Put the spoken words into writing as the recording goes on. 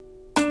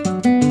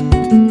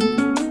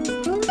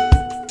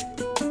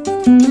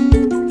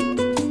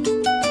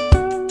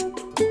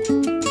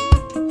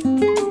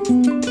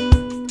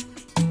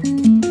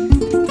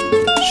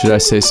I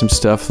say some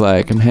stuff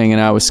like I'm hanging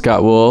out with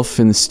Scott Wolf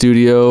in the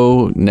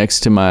studio next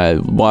to my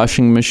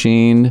washing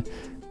machine,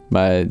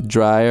 my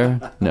dryer?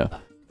 No.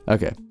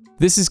 Okay.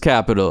 This is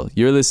Capital.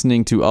 You're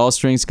listening to All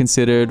Strings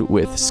Considered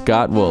with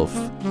Scott Wolf.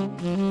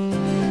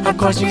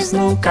 Acordes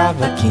no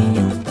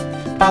cavaquinho,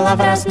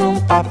 palavras num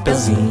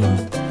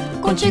papelzinho.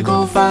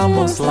 Contigo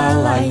vamos lá,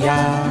 lá,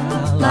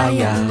 ya, lá,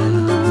 ya.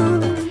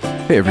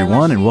 Hey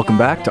everyone, and welcome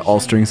back to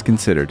All Strings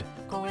Considered.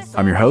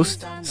 I'm your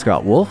host,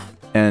 Scott Wolf,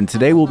 and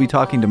today we'll be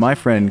talking to my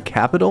friend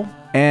Capital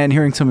and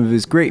hearing some of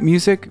his great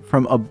music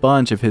from a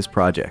bunch of his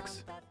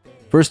projects.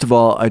 First of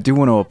all, I do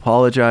want to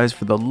apologize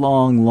for the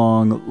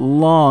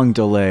long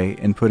delay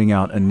in putting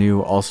out a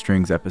new All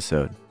Strings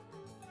episode.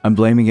 I'm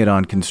blaming it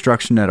on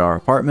construction at our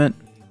apartment,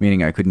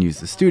 meaning I couldn't use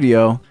the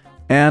studio,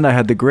 and I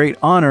had the great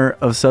honor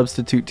of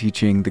substitute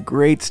teaching the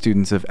great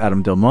students of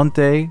Adam Del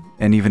Monte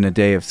and even a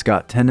day of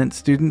Scott Tennant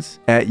students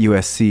at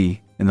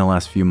USC in the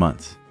last few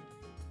months.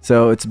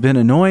 So it's been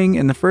annoying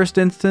in the first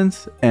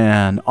instance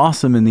and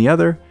awesome in the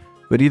other,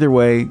 but either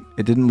way,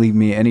 it didn't leave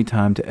me any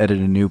time to edit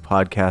a new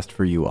podcast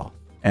for you all.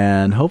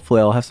 And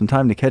hopefully I'll have some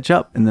time to catch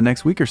up in the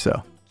next week or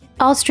so.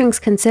 All Strings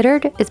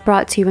Considered is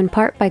brought to you in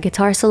part by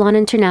Guitar Salon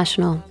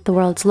International, the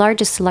world's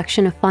largest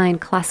selection of fine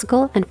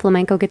classical and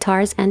flamenco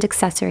guitars and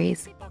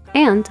accessories,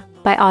 and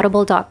by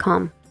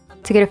Audible.com.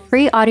 To get a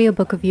free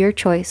audiobook of your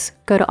choice,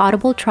 go to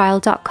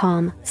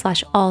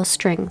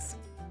audibletrial.com/allstrings.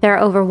 There are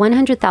over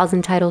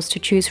 100,000 titles to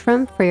choose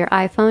from for your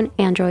iPhone,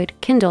 Android,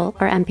 Kindle,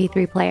 or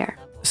MP3 player.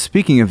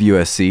 Speaking of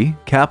USC,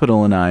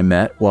 Capital and I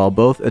met while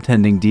both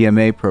attending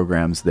DMA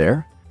programs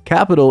there.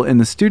 Capital in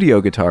the studio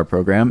guitar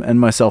program, and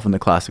myself in the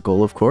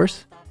classical, of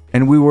course.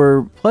 And we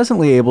were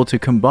pleasantly able to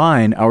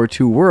combine our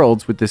two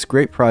worlds with this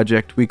great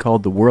project we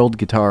called the World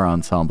Guitar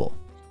Ensemble.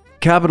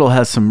 Capital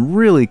has some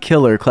really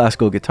killer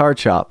classical guitar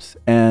chops,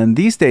 and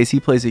these days he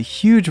plays a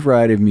huge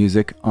variety of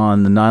music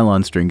on the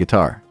nylon string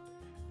guitar.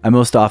 I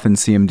most often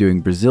see him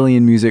doing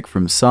Brazilian music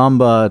from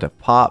samba to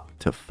pop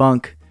to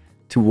funk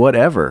to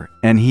whatever,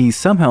 and he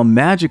somehow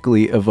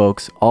magically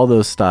evokes all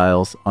those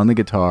styles on the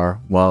guitar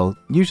while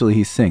usually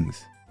he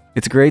sings.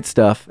 It's great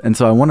stuff, and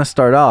so I want to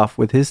start off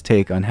with his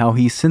take on how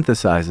he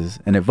synthesizes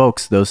and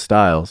evokes those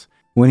styles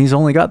when he's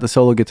only got the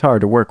solo guitar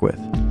to work with.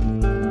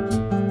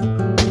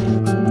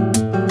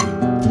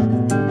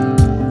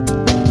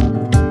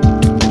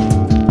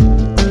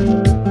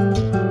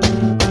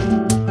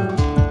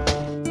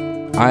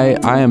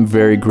 I am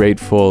very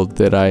grateful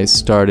that I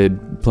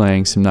started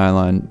playing some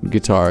nylon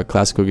guitar,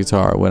 classical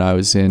guitar, when I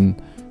was in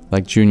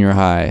like junior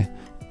high.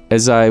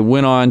 As I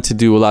went on to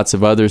do lots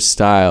of other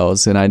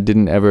styles, and I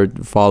didn't ever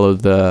follow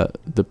the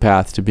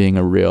path to being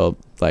a real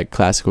like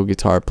classical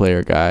guitar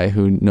player guy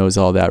who knows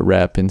all that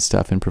rep and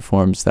stuff and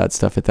performs that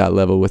stuff at that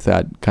level with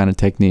that kind of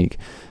technique.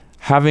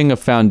 Having a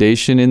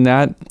foundation in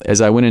that, as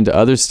I went into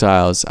other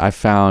styles, I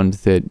found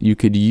that you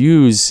could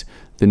use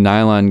the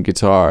nylon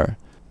guitar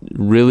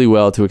really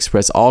well to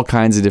express all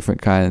kinds of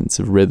different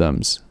kinds of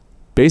rhythms,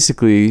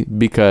 basically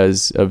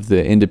because of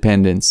the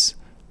independence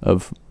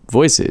of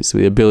voices,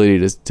 the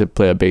ability to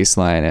play a bass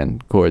line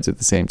and chords at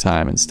the same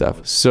time and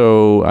stuff.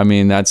 So, I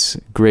mean, that's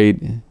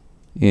great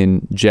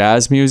in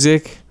jazz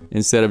music.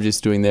 Instead of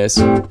just doing this,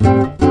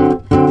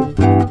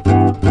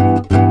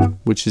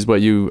 which is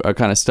what you are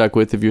kind of stuck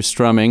with if you're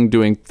strumming,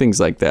 doing things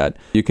like that,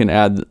 you can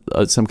add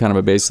some kind of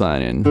a bass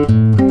line in.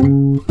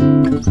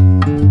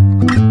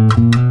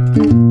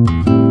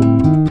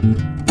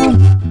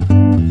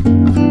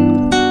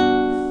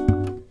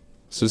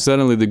 So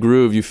suddenly the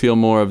groove, you feel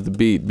more of the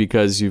beat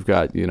because you've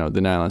got, the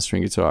nylon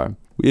string guitar.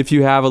 If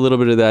you have a little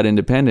bit of that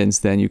independence,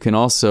 then you can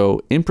also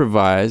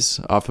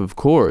improvise off of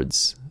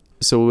chords.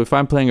 So if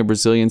I'm playing a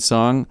Brazilian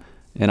song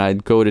and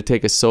I'd go to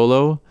take a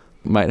solo,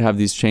 might have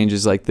these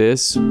changes like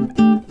this.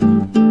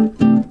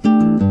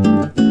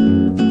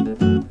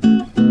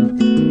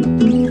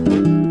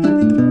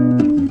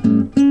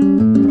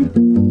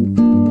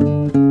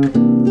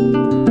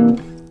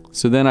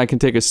 So then I can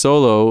take a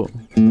solo.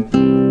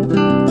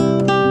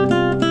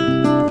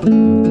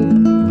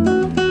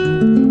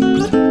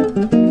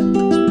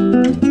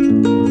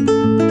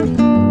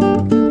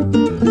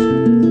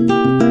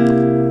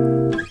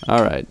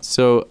 Alright,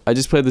 so I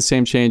just played the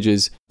same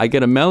changes. I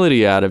get a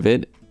melody out of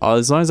it.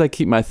 As long as I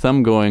keep my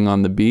thumb going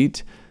on the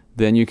beat,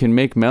 then you can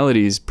make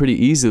melodies pretty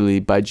easily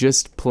by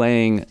just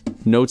playing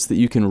notes that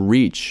you can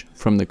reach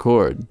from the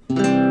chord.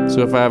 So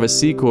if I have a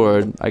C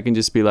chord, I can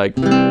just be like,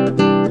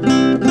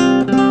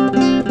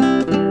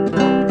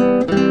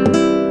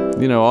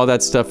 all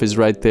that stuff is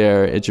right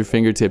there at your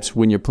fingertips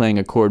when you're playing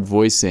a chord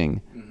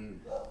voicing.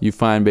 You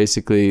find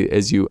basically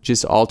as you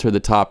just alter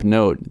the top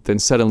note, then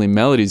suddenly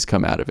melodies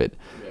come out of it.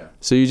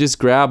 So you just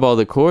grab all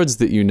the chords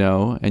that you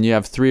know, and you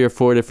have 3 or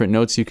 4 different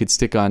notes you could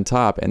stick on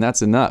top, and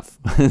that's enough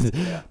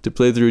to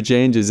play through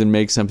changes and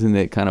make something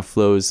that kind of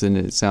flows, and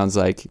it sounds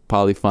like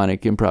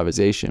polyphonic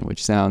improvisation,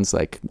 which sounds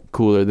like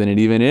cooler than it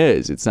even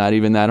is. It's not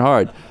even that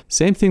hard.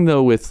 Same thing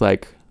though with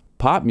like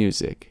pop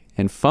music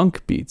and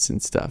funk beats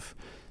and stuff.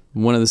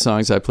 One of the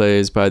songs I play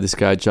is by this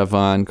guy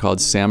Javan called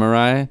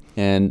Samurai,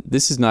 and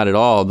this is not at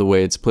all the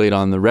way it's played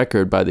on the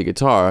record by the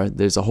guitar.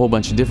 There's a whole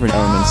bunch of different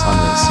elements on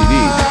the CD.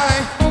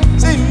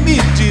 Sem me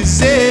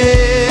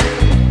dizer,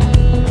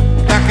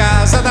 na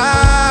casa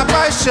da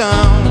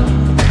paixão.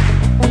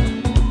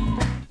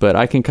 But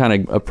I can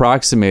kind of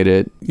approximate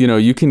it. You know,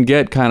 you can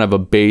get kind of a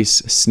bass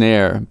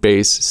snare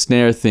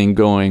thing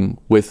going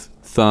with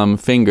thumb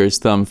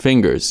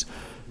fingers.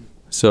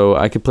 So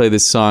I could play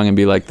this song and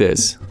be like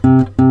this.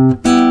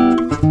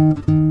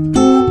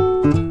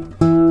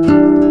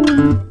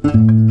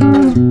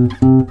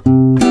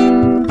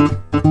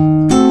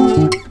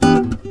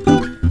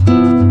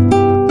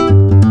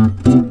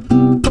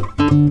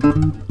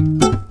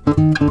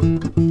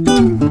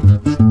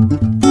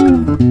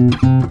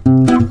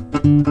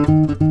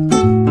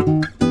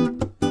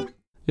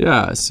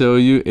 Yeah, so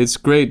it's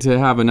great to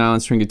have a nylon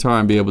string guitar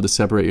and be able to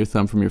separate your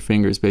thumb from your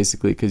fingers,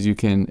 basically, because you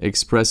can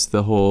express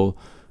the whole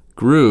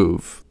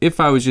groove. If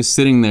I was just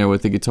sitting there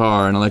with a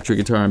guitar, an electric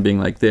guitar, and being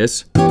like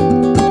this,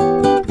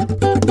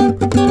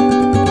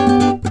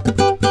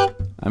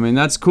 I mean,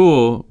 that's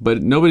cool,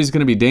 but nobody's going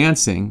to be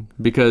dancing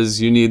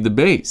because you need the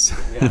bass.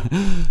 Yeah.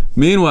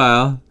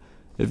 Meanwhile,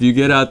 if you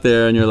get out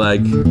there and you're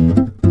like...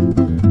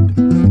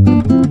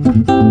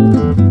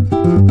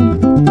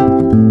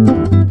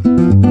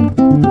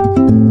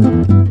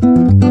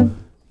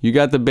 You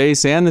got the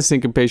bass and the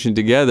syncopation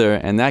together,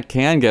 and that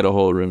can get a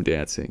whole room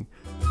dancing.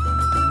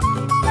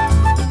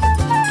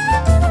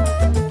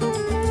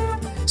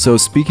 So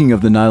speaking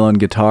of the nylon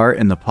guitar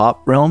in the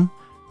pop realm,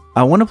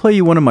 I want to play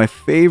you one of my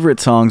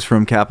favorite songs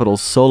from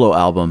Capitol's solo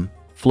album,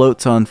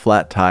 Floats on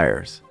Flat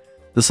Tires.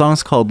 The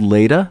song's called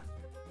Leda,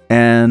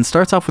 and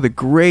starts off with a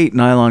great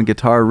nylon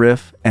guitar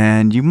riff,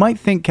 and you might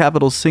think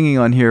Capitol's singing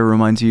on here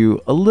reminds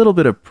you a little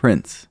bit of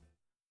Prince.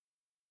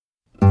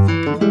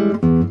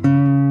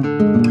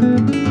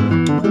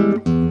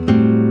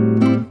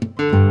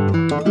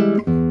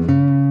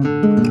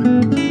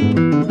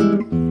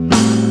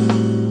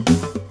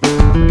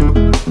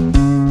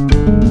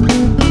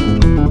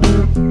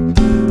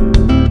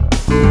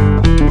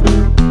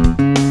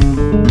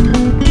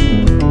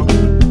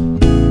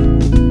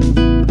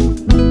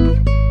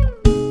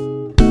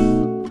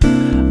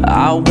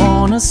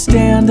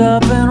 Stand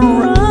up and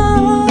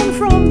run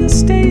from the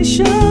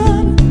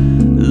station,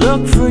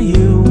 look for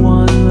you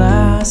one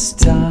last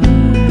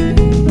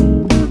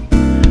time.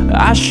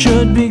 I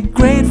should be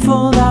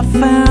grateful I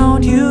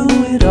found you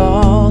at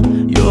all,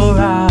 your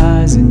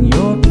eyes and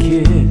your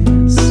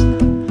kiss.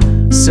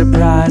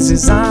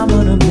 Surprises I'm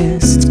gonna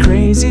miss, it's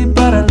crazy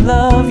but I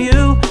love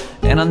you,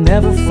 and I'll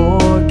never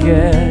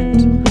forget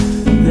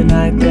the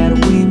night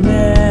that we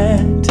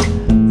met,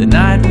 the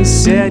night we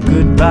said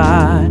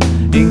goodbye.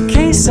 In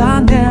case I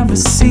never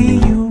see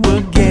you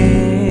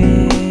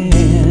again,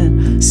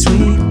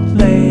 sweet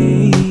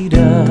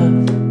Leda,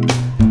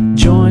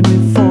 join me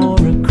for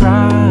a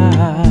cry.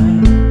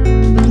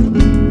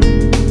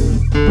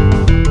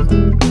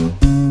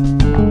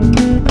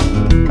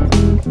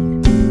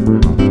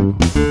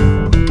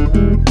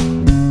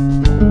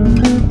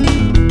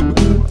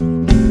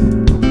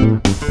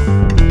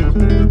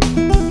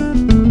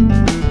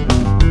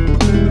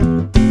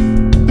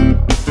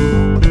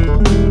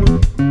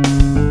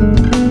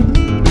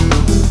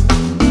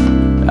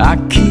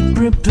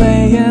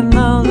 Replaying the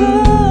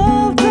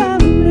love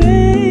that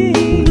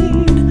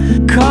remained,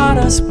 caught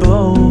us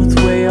both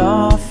way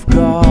off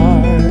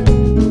guard.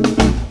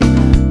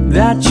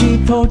 That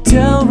cheap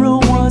hotel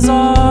room was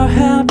our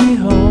happy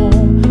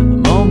home, a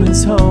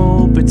moment's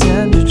hope, a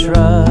tender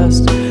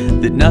trust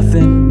that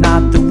nothing,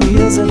 not the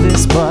wheels of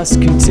this bus,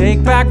 can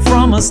take back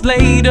from us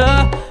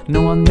later.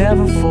 No, I'll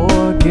never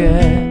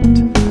forget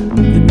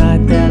the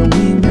night that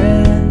we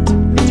met,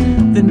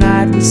 the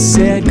night we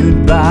said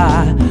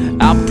goodbye.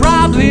 I'll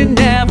probably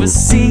never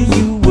see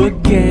you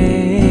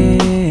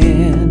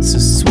again, so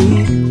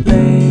sweet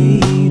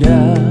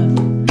Leda,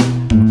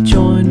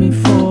 join me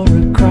for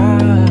a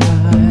cry.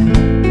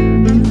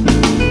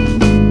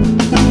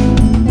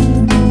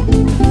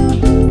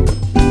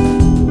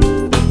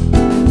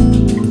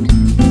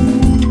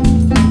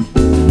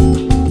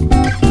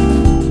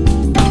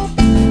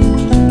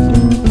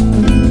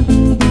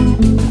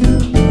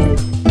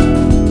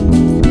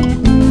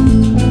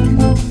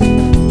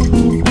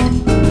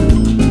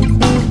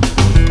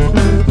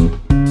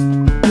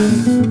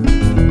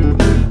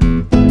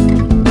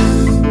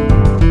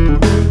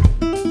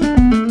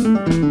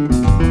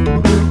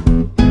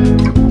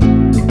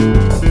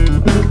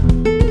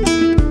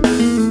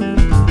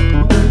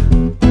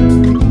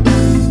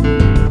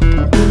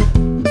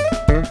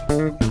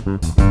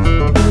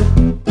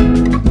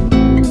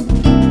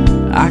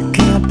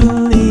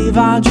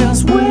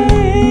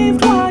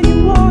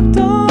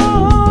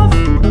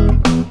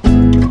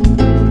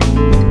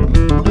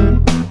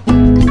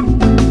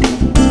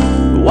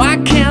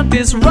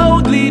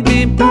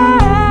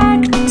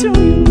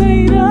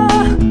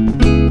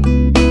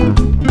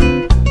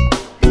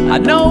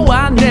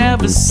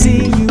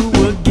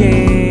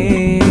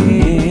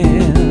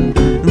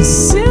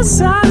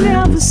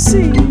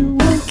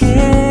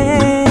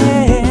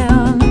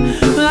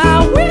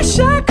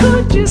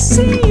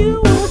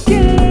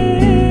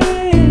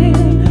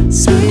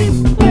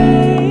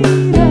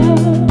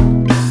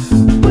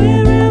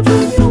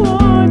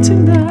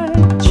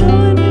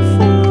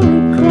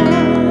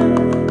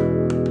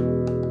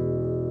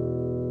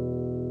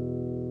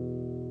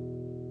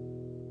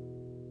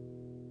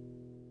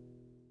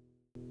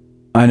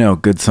 I know,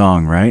 good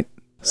song, right?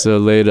 So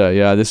Leda,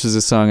 yeah, this was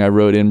a song I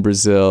wrote in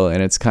Brazil,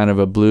 and it's kind of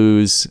a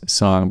blues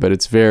song, but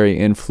it's very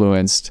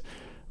influenced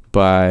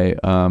by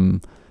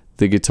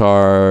the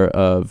guitar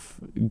of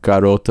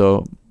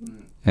Garoto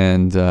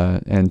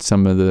and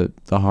some of the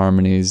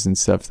harmonies and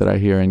stuff that I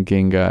hear in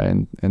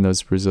Ginga and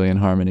those Brazilian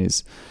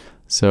harmonies.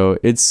 So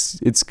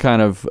it's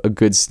kind of a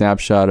good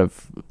snapshot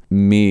of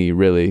me,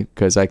 really,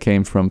 because I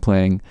came from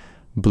playing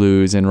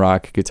blues and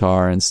rock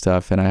guitar and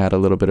stuff, and I had a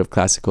little bit of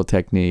classical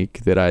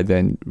technique that I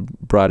then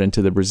brought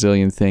into the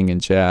Brazilian thing in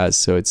jazz.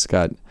 So it's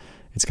got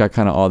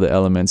kind of all the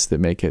elements that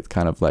make it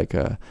kind of like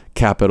a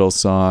capital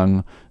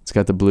song. It's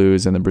got the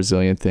blues and the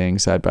Brazilian thing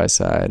side by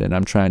side, and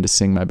I'm trying to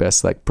sing my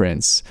best like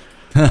Prince.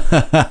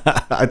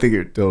 I think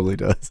it totally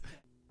does.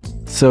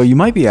 So you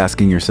might be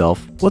asking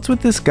yourself, what's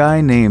with this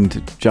guy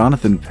named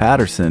Jonathan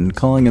Patterson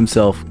calling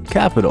himself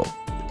Capital?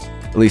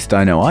 At least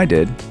I know I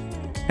did.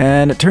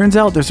 And it turns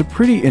out there's a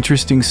pretty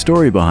interesting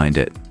story behind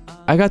it.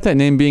 I got that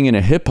name being in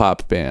a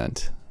hip-hop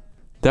band.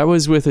 That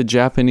was with a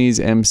Japanese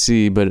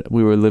MC, but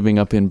we were living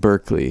up in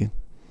Berkeley.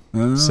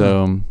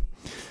 So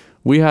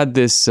we had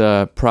this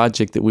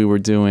project that we were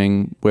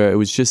doing where it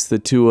was just the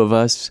two of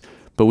us,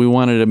 but we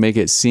wanted to make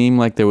it seem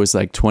like there was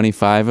like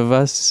 25 of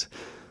us.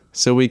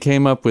 So we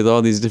came up with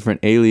all these different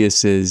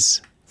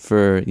aliases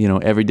for,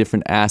 every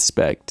different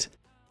aspect.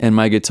 And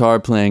my guitar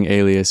playing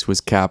alias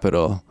was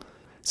Capital.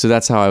 So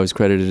that's how I was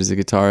credited as a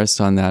guitarist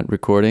on that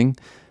recording.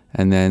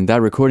 And then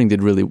that recording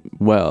did really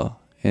well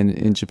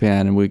in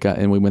Japan, and we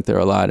went there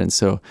a lot. And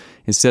so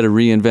instead of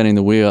reinventing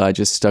the wheel, I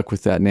just stuck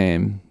with that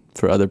name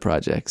for other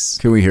projects.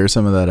 Can we hear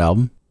some of that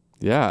album?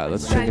 Yeah,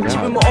 let's check it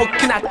out.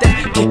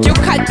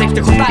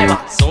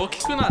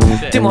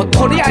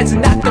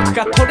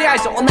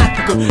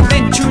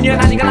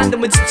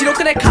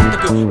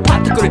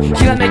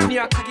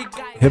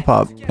 Hip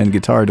hop and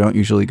guitar don't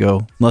usually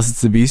go, unless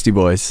it's the Beastie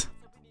Boys.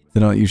 They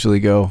don't usually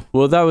go.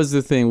 Well, that was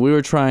the thing. We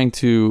were trying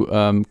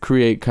to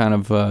create kind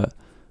of a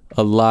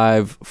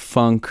live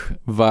funk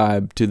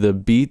vibe to the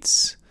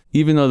beats.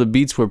 Even though the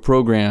beats were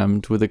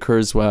programmed with a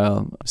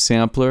Kurzweil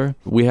sampler,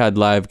 we had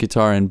live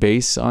guitar and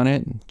bass on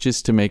it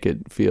just to make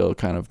it feel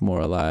kind of more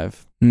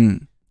alive.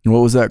 What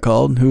was that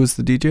called? Who was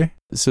the DJ?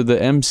 So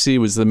the MC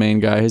was the main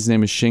guy. His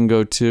name is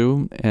Shingo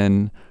too,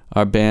 and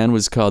our band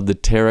was called the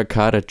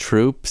Terracotta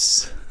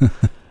Troops.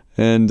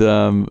 And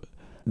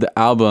the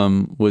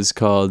album was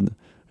called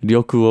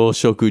Ryokuo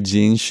Shoku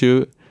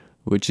Jinshu,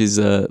 which is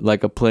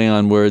like a play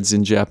on words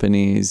in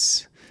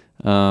Japanese.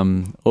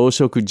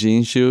 Oshoku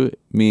Jinshu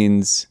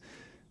means,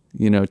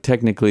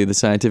 technically the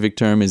scientific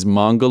term is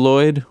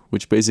Mongoloid,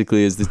 which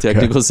basically is the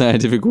technical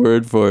scientific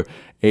word for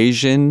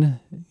Asian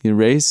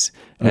race.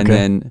 And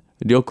then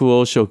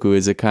Ryokuo Shoku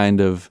is a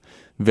kind of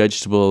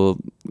vegetable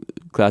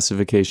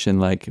classification,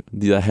 like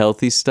the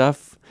healthy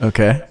stuff.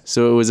 Okay.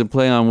 So it was a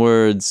play on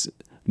words.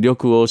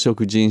 Ryokuo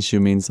Shoku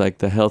Jinshu means like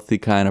the healthy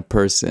kind of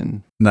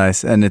person.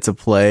 Nice. And it's a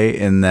play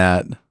in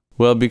that...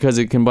 Well, because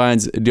it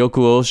combines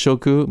Ryokuo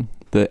Shoku,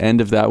 the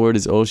end of that word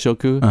is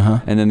Oshoku,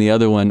 and then the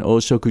other one,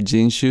 Oshoku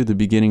Jinshu, the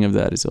beginning of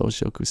that is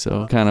Oshoku.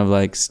 So kind of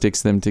like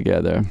sticks them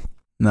together.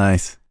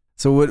 Nice.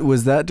 So what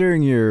was that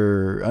during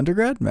your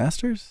undergrad,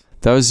 master's?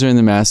 That was during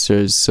the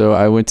master's. So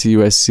I went to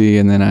USC,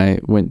 and then I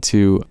went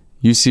to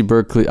UC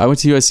Berkeley. I went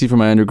to USC for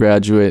my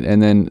undergraduate,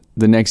 and then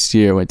the next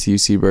year I went to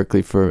UC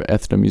Berkeley for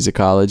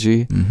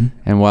ethnomusicology.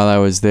 And while I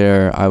was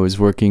there, I was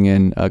working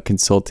in a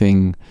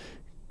consulting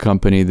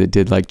company that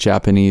did like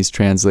Japanese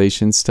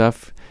translation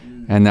stuff.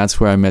 And that's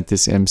where I met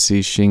this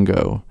MC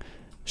Shingo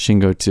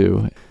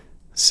too.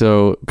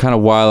 So kind of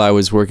while I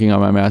was working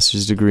on my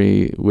master's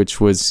degree, which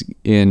was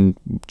in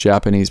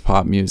Japanese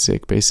pop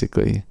music,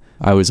 basically,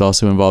 I was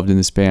also involved in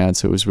this band,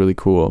 so it was really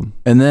cool.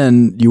 And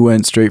then you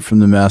went straight from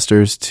the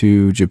master's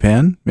to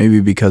Japan, maybe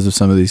because of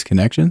some of these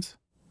connections?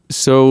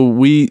 So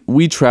we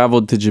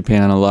traveled to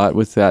Japan a lot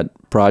with that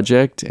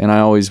project, and I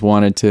always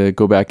wanted to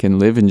go back and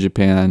live in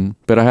Japan,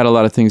 but I had a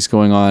lot of things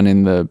going on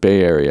in the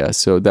Bay Area.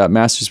 So that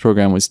master's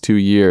program was 2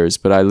 years,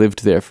 but I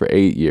lived there for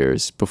 8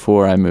 years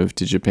before I moved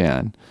to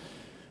Japan.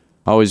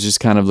 I was just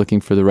kind of looking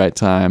for the right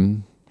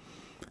time,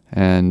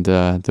 and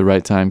the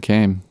right time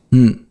came.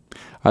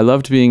 I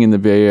loved being in the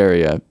Bay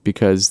Area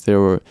because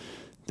there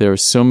were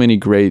so many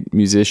great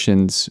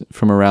musicians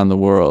from around the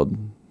world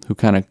who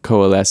kind of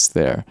coalesced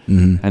there.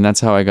 And that's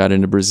how I got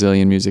into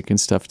Brazilian music and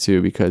stuff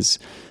too, because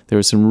there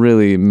were some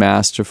really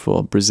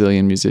masterful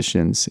Brazilian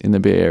musicians in the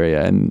Bay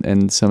Area,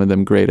 and some of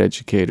them great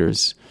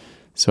educators.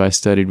 So I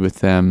studied with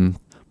them,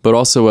 but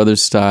also other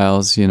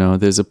styles.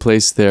 There's a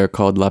place there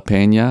called La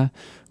Peña,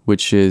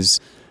 which is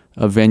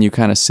a venue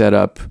kind of set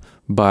up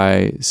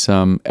by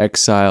some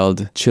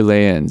exiled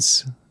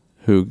Chileans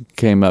who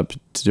came up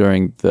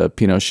during the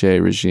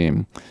Pinochet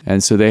regime.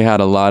 And so they had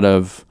a lot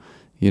of,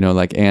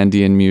 like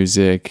Andean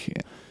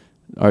music,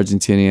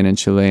 Argentinian and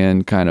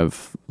Chilean kind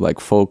of like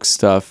folk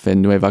stuff,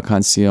 and Nueva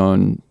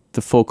Canción,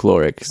 the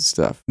folkloric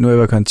stuff.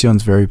 Nueva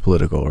Canción's very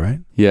political, right?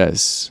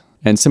 Yes.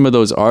 And some of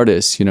those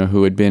artists,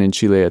 who had been in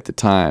Chile at the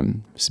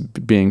time,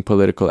 being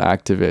political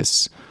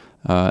activists,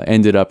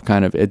 ended up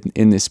kind of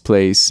in this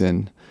place,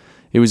 and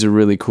it was a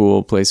really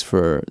cool place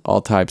for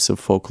all types of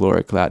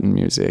folkloric Latin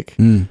music.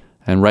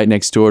 And right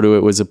next door to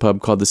it was a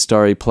pub called the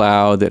Starry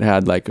Plough that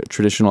had like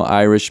traditional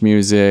Irish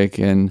music.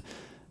 And,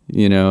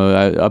 you know,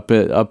 up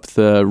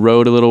the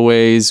road a little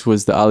ways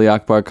was the Ali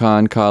Akbar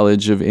Khan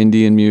College of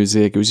Indian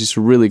Music. It was just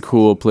a really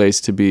cool place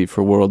to be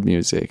for world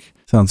music.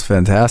 Sounds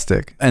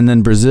fantastic. And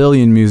then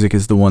Brazilian music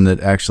is the one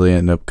that actually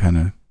ended up kind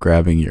of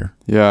grabbing your...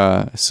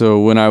 Yeah. So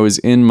when I was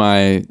in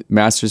my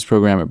master's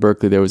program at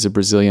Berkeley, there was a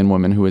Brazilian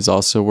woman who was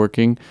also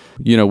working.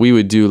 You know, we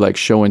would do like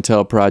show and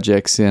tell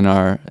projects in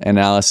our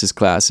analysis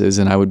classes,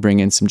 and I would bring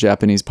in some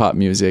Japanese pop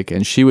music,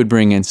 and she would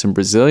bring in some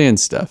Brazilian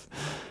stuff.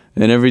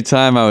 And every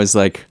time I was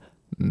like,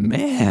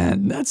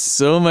 man, that's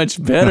so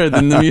much better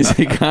than the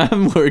music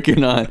I'm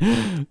working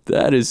on.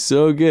 That is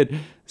so good.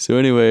 So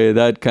anyway,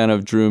 that kind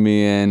of drew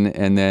me in,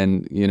 and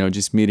then, you know,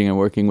 just meeting and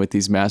working with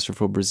these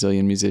masterful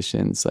Brazilian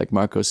musicians like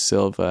Marcos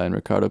Silva and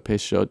Ricardo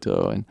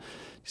Peixoto and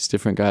just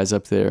different guys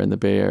up there in the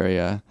Bay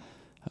Area.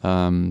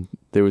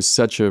 There was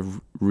such a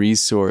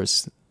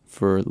resource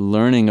for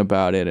learning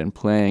about it and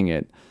playing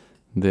it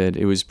that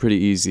it was pretty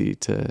easy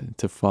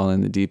to fall in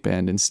the deep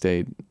end and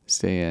stay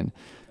in.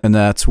 And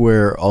that's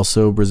where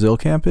also Brazil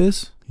Camp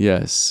is?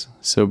 Yes.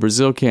 So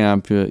Brazil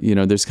Camp, you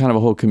know, there's kind of a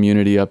whole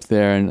community up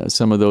there, and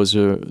some of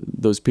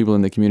those people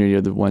in the community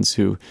are the ones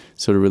who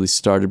sort of really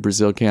started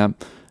Brazil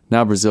Camp.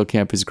 Now Brazil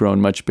Camp has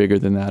grown much bigger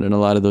than that, and a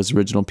lot of those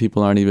original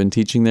people aren't even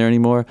teaching there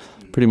anymore.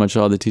 Pretty much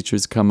all the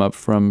teachers come up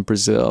from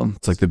Brazil.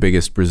 It's like the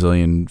biggest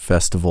Brazilian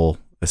festival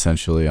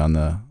essentially on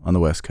the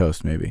West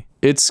Coast, maybe.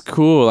 It's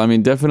cool. I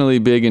mean, definitely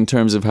big in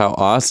terms of how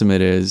awesome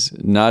it is,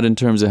 not in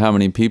terms of how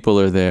many people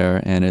are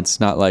there, and it's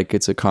not like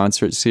it's a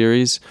concert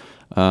series.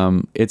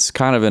 It's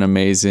kind of an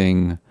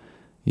amazing,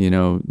 you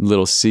know,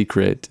 little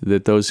secret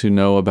that those who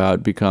know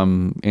about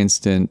become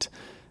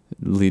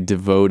instantly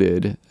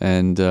devoted,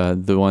 and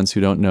the ones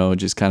who don't know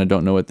just kind of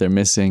don't know what they're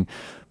missing.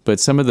 But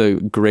some of the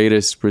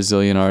greatest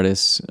Brazilian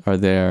artists are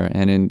there,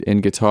 and in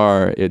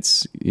guitar,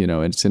 it's, you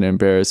know, it's an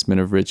embarrassment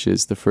of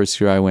riches. The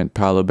first year I went,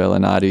 Paolo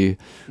Bellinati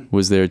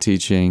was there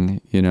teaching,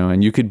 you know,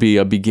 and you could be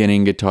a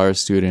beginning guitar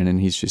student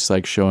and he's just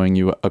like showing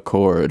you a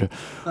chord,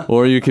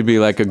 or you could be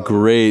like a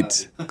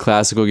great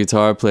classical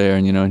guitar player,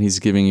 and, you know, and he's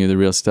giving you the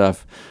real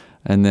stuff.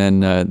 And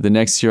then the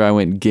next year I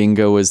went,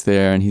 Ginga was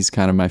there, and he's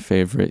kind of my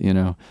favorite, you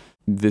know.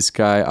 This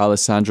guy,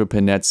 Alessandro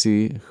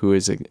Panezzi, who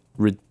is a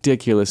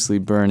ridiculously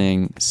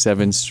burning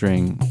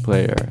 7-string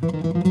player.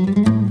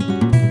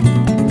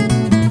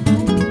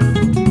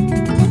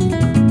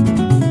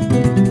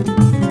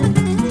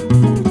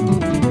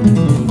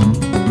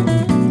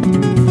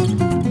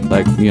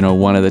 Like, you know,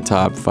 one of the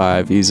top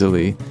 5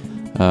 easily.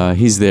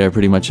 He's there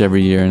pretty much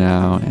every year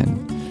now,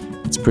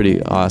 and it's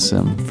pretty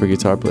awesome for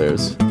guitar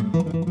players.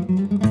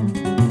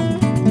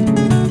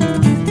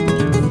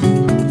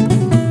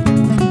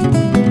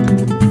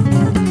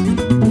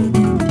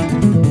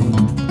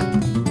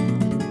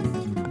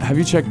 Have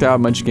you checked out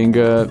much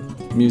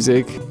Ginga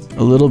music?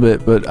 A little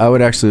bit, but I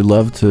would actually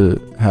love to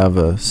have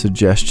a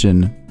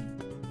suggestion.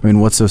 I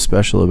mean, what's so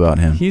special about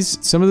him? He's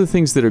some of the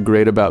things that are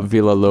great about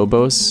Villa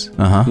Lobos.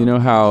 You know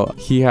how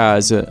he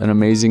has an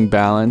amazing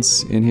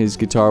balance in his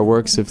guitar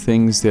works of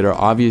things that are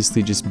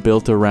obviously just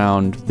built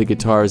around the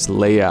guitar's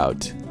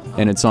layout,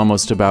 and it's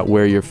almost about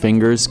where your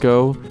fingers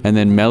go, and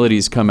then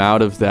melodies come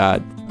out of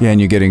that. Yeah, and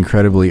you get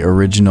incredibly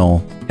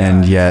original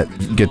and yet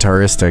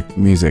guitaristic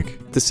music.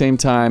 At the same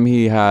time,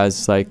 he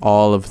has like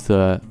all of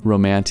the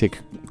romantic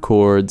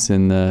chords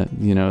and the,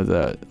 you know,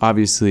 the,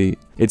 obviously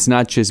it's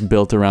not just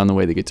built around the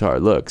way the guitar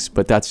looks,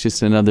 but that's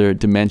just another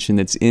dimension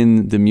that's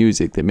in the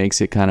music that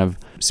makes it kind of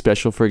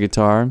special for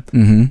guitar.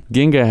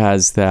 Ginga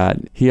has that.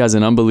 He has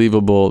an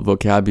unbelievable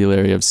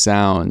vocabulary of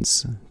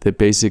sounds that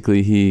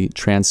basically he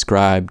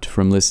transcribed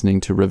from listening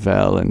to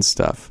Ravel and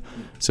stuff.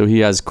 So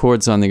he has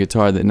chords on the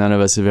guitar that none of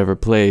us have ever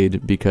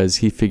played because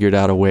he figured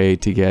out a way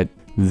to get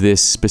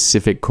this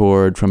specific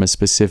chord from a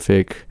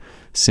specific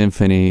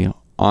symphony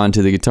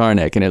onto the guitar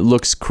neck, and it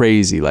looks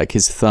crazy. Like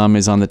his thumb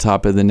is on the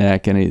top of the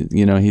neck, and he,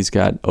 you know, he's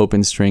got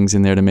open strings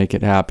in there to make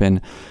it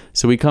happen.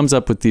 So he comes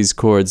up with these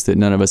chords that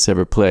none of us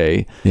ever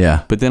play.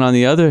 Yeah. But then on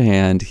the other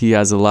hand, he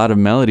has a lot of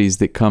melodies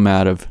that come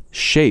out of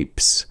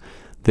shapes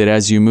that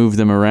as you move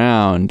them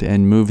around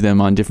and move them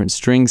on different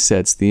string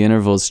sets, the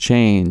intervals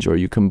change, or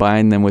you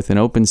combine them with an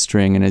open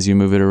string, and as you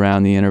move it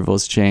around, the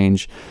intervals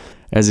change.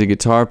 As a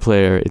guitar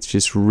player, it's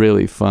just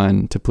really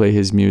fun to play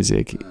his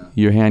music.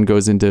 Your hand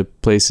goes into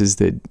places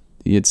that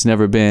it's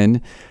never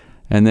been,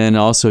 and then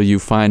also you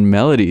find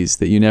melodies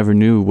that you never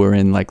knew were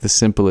in like the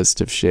simplest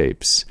of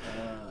shapes.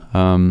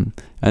 And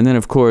then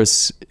of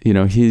course, you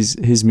know,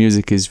 his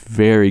music is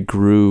very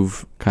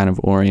groove kind of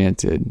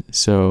oriented.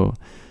 So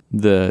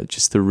the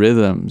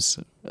rhythms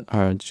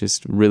are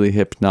just really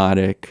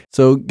hypnotic.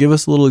 So give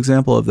us a little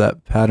example of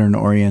that pattern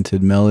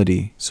oriented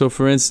melody. So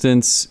for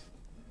instance,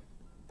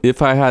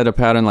 if I had a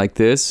pattern like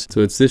this, so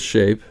it's this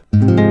shape. So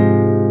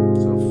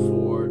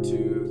 4,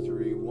 2,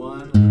 3,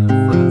 1, and the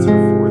frets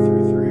are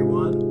 4, 3, 3,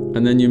 1.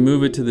 And then you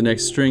move it to the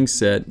next string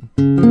set,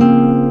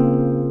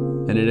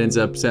 and and it ends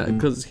up,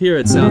 because here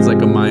it sounds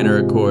like a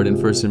minor accord in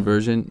first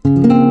inversion.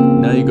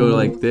 Now you go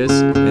like this,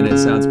 and it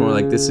sounds more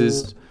like this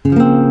is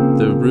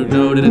the root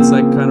note, and it's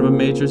like kind of a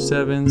major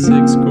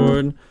 7/6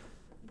 chord.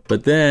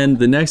 But then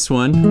the next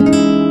one,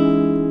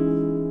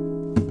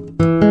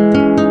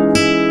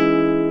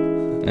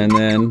 and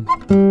then,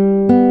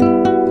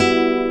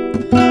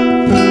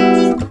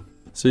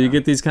 so you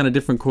get these kind of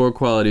different chord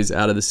qualities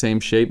out of the same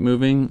shape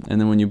moving, and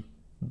then when you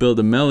build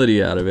a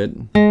melody out of it,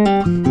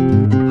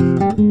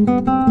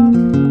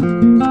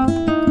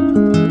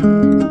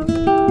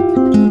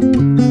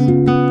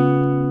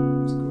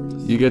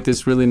 you get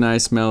this really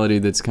nice melody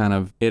that's kind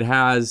of, it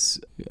has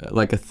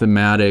like a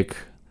thematic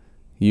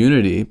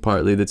unity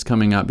partly that's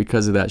coming out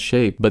because of that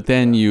shape, but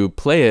then you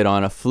play it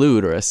on a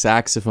flute or a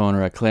saxophone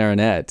or a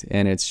clarinet,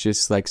 and it's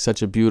just like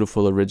such a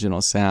beautiful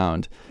original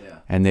sound.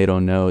 And they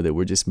don't know that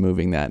we're just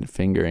moving that and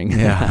fingering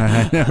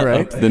Right?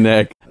 up the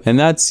neck. And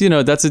that's,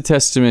 that's a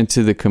testament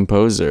to the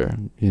composer,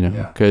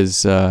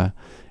 because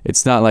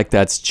it's not like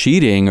that's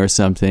cheating or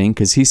something,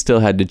 because he still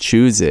had to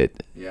choose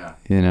it,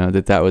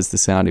 that was the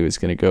sound he was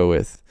going to go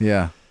with.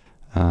 Yeah.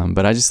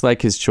 But I just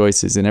like his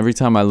choices. And every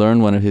time I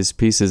learn one of his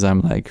pieces,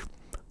 I'm like,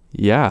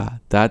 yeah,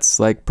 that's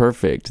like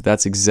perfect.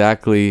 That's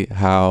exactly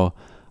how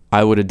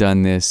I would have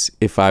done this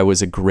if I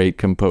was a great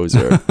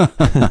composer.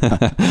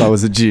 I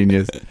was a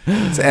genius.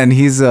 And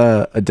he's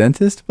a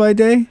dentist by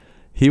day?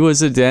 He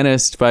was a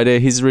dentist by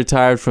day. He's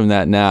retired from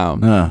that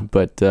now.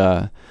 But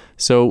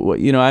so,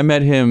 I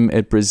met him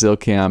at Brazil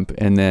camp,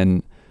 and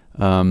then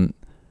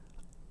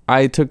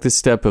I took the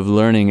step of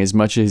learning as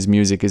much of his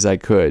music as I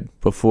could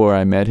before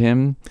I met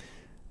him.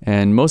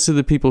 And most of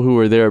the people who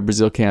were there at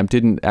Brazil camp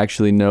didn't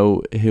actually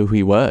know who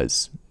he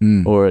was,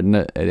 and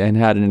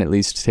hadn't at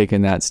least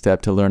taken that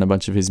step to learn a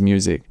bunch of his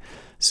music.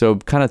 So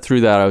kind of through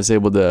that, I was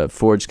able to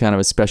forge kind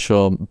of a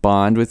special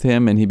bond with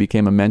him, and he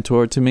became a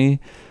mentor to me.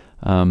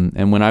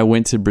 And when I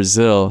went to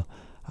Brazil,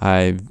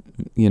 I,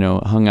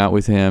 hung out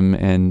with him,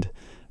 and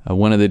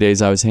one of the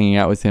days I was hanging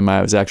out with him,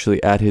 I was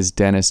actually at his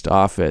dentist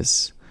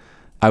office.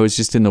 I was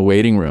just in the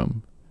waiting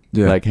room.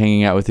 Like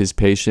hanging out with his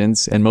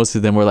patients, and most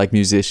of them were like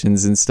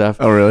musicians and stuff.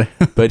 Oh, really?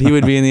 But he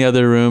would be in the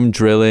other room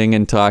drilling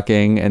and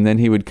talking, and then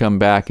he would come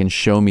back and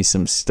show me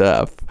some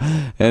stuff.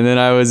 And then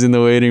I was in the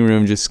waiting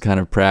room just kind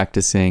of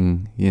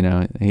practicing,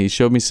 He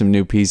showed me some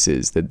new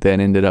pieces that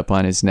then ended up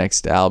on his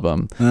next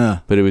album.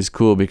 But it was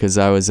cool because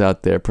I was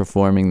out there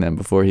performing them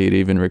before he had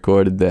even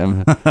recorded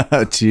them.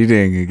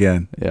 Cheating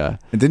again. Yeah.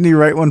 And didn't he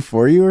write one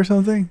for you or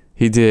something?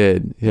 He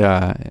did,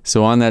 yeah.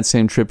 So on that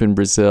same trip in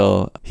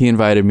Brazil, he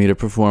invited me to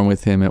perform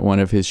with him at one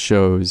of his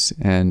shows,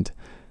 and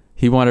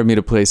he wanted me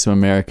to play some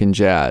American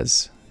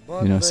jazz.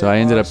 So I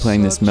ended up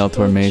playing this Mel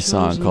Torme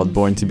song called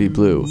Born to be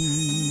Blue.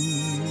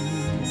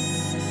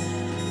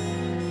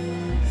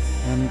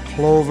 And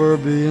clover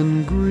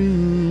being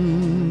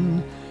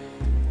green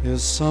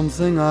is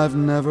something I've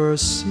never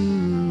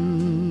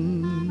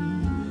seen,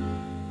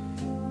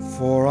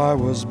 for I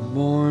was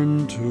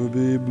born to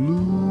be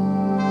blue.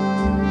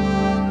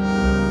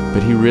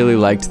 But he really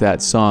liked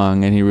that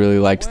song, and he really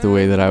liked the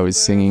way that I was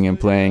singing and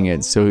playing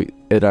it. So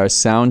at our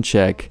sound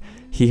check,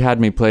 he had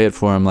me play it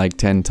for him like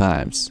 10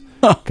 times.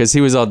 Because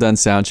he was all done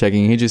sound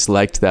checking. He just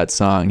liked that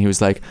song. He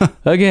was like,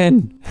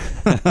 again.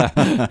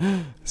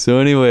 So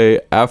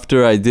anyway,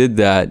 after I did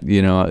that,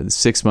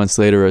 6 months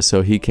later or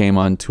so, he came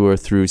on tour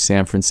through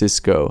San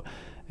Francisco.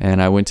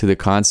 And I went to the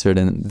concert,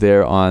 and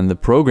there on the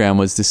program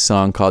was this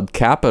song called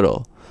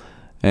Capital.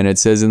 And it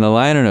says in the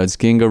liner notes,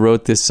 Ginga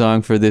wrote this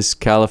song for this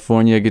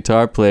California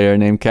guitar player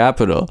named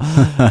Capital.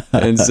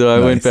 And so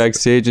I went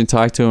backstage and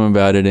talked to him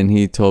about it, and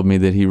he told me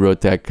that he wrote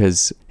that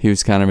because he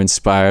was kind of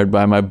inspired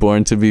by my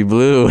Born to be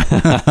Blue.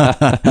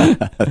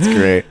 That's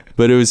great.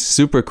 But it was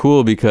super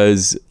cool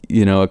because,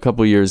 a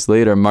couple years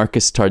later,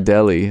 Marcus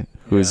Tardelli,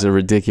 who's a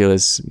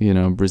ridiculous,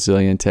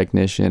 Brazilian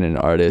technician and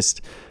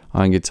artist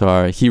on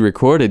guitar, he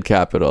recorded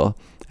Capital.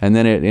 And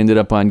then it ended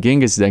up on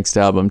Ginga's next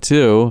album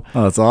too.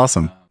 Oh, that's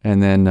awesome.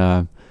 And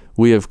then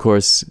we, of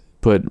course,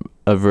 put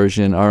a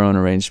version, our own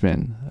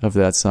arrangement of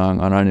that song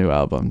on our new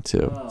album,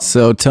 too.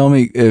 So tell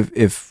me,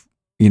 if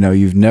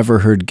you've never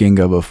heard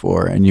Ginga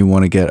before and you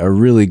want to get a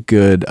really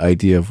good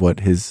idea of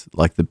what his,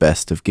 like the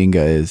best of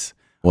Ginga is,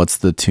 what's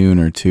the tune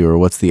or two, or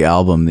what's the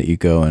album that you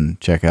go and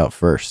check out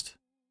first?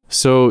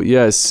 So,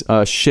 yes,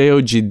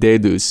 Cheio de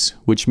Dedos,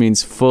 which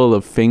means full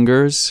of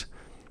fingers.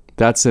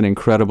 That's an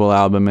incredible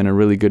album and a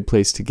really good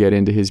place to get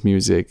into his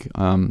music.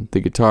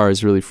 The guitar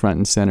is really front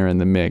and center in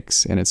the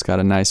mix, and it's got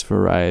a nice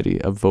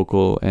variety of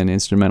vocal and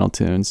instrumental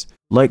tunes.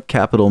 Like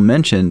Capital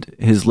mentioned,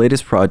 his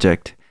latest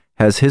project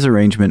has his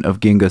arrangement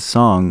of Ginga's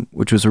song,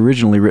 which was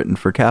originally written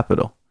for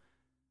Capital.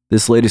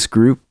 This latest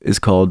group is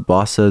called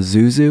Bossa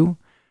Zuzu,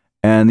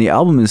 and the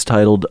album is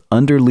titled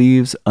Under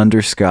Leaves,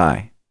 Under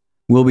Sky.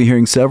 We'll be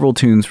hearing several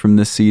tunes from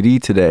this CD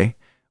today,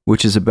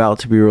 which is about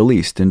to be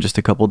released in just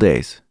a couple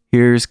days.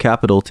 Here's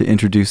Capital to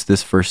introduce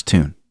this first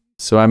tune.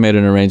 So I made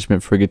an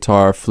arrangement for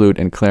guitar, flute,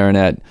 and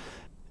clarinet.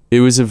 It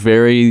was a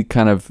very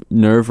kind of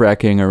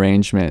nerve-wracking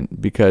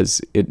arrangement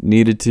because it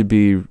needed to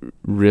be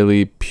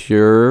really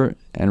pure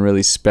and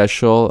really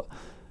special,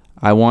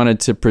 I wanted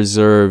to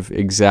preserve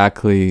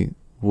exactly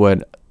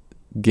what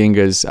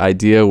Ginga's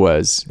idea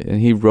was,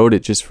 and he wrote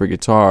it just for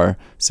guitar.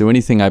 So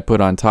anything I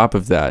put on top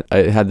of that,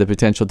 it had the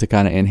potential to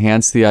kind of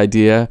enhance the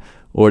idea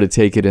or to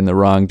take it in the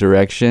wrong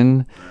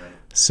direction.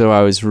 So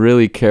I was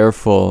really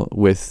careful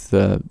with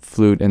the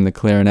flute and the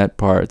clarinet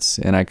parts,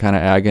 and I kind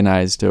of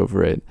agonized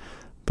over it.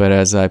 But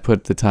as I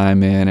put the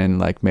time in and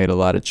like made a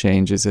lot of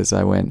changes as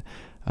I went,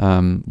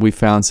 we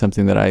found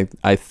something that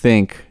I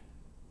think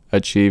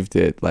achieved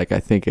it. Like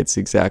I think it's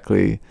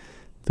exactly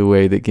the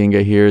way that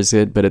Ginga hears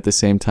it, but at the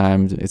same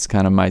time, it's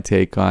kind of my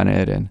take on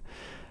it, and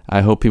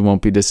I hope he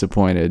won't be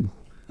disappointed.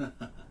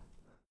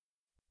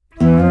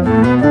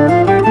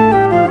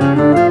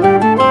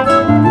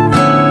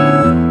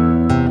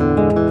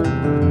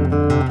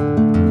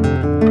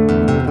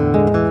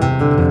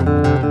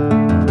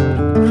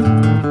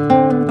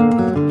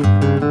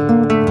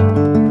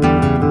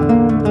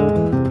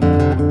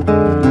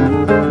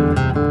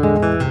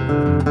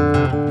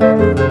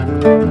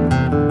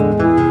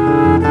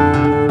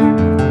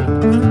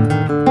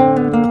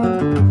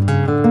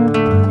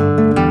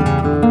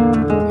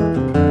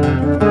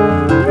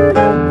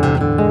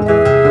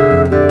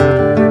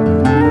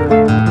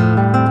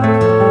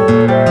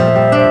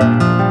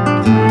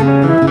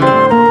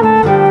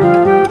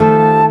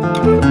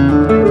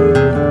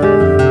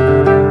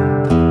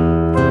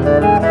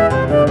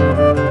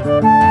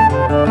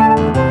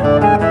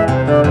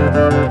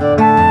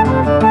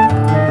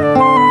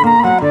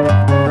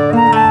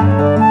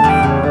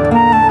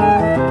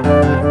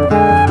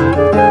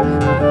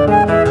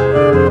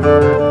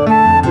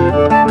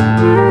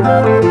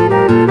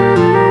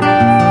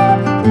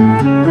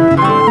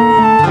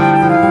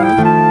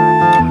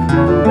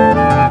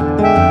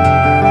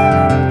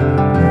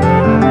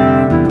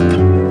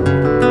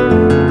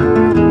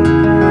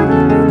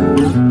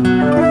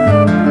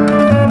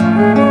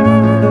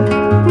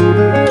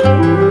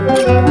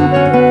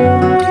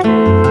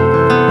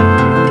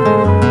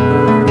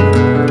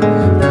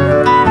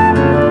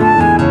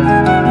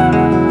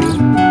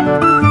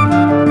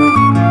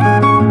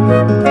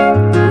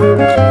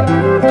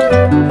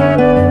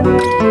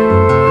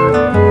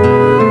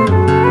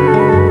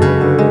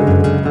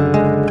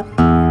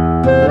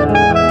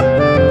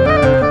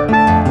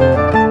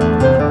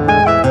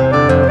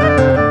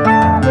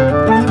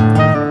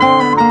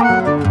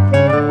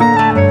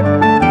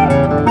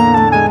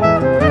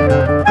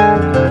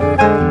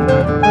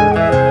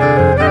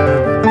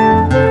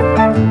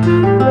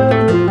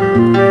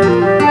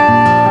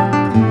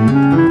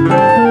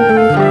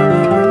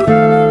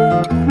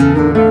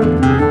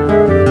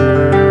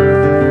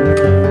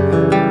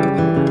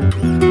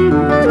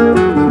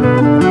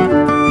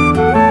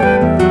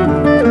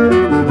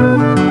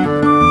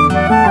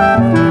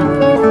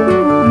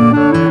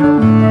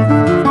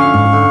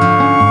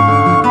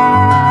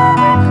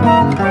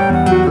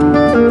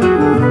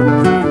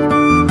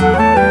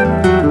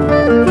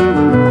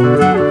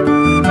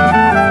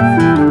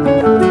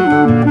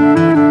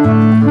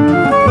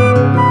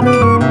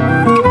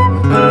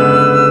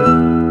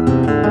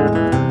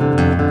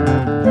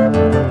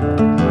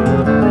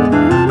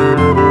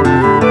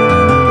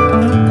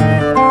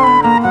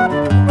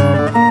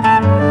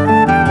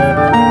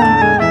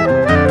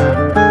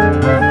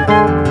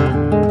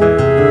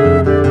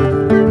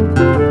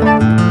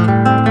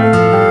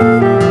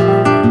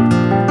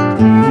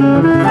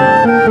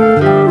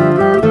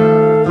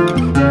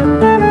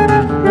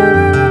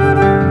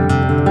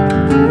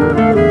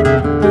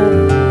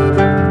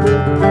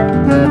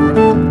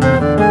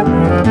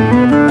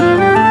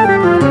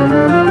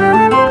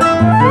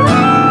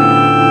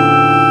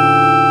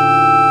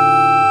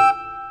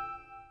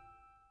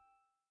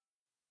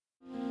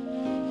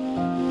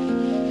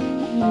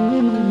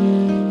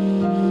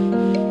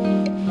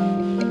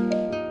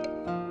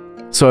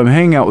 So I'm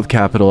hanging out with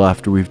Capital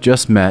after we've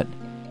just met,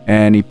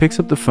 and he picks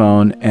up the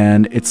phone,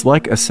 and it's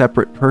like a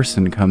separate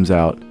person comes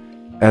out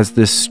as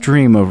this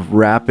stream of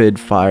rapid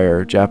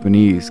fire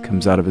Japanese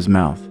comes out of his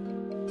mouth.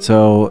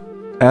 So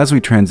as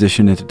we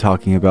transition into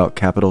talking about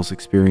Capital's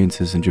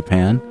experiences in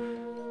Japan,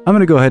 I'm going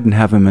to go ahead and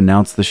have him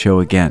announce the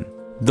show again.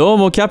 どう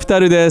もキャピタ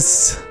ルで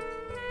す。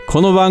こ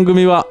の番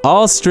組は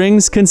All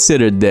Strings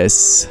Considered で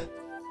す。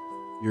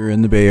 You're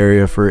in the Bay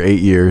Area for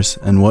 8 years,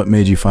 and what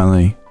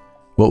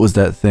was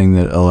that thing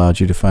that allowed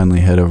you to finally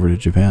head over to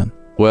Japan?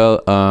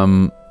 Well,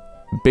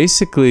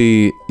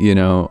 basically,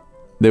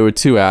 there were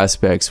two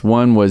aspects.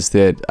 One was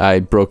that I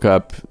broke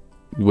up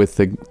with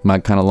my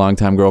kind of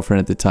longtime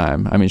girlfriend at the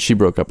time. I mean, she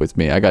broke up with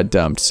me. I got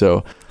dumped,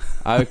 so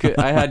I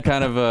had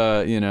kind of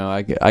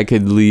I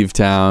could leave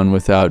town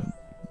without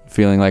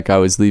feeling like I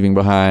was leaving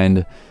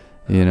behind,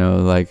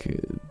 like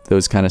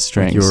those kind of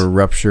strings. Like you were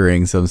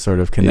rupturing some sort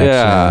of connection.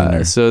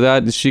 Yeah, so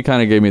that she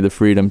kind of gave me the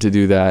freedom to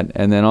do that.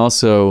 And then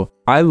also,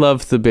 I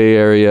love the Bay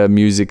Area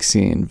music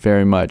scene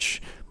very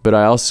much, but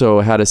I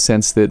also had a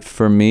sense that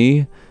for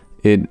me,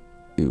 it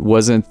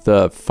wasn't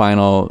the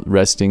final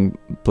resting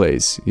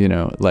place.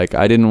 Like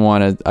I didn't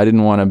want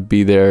to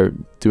be there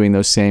doing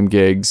those same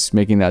gigs,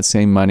 making that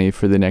same money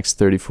for the next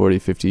 30, 40,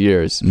 50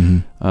 years.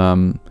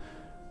 Mm-hmm.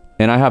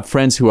 And I have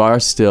friends who are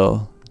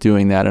still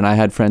doing that, and I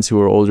had friends who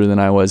were older than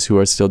I was who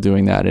are still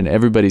doing that, and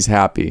everybody's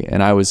happy,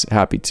 and I was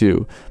happy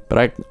too. But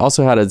I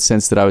also had a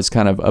sense that I was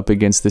kind of up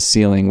against the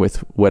ceiling with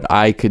what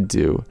I could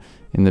do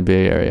in the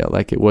Bay Area.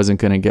 Like, it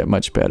wasn't going to get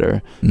much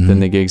better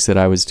than the gigs that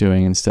I was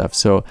doing and stuff.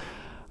 So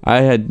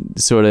I had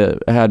sort of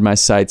had my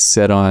sights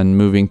set on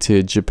moving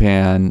to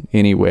Japan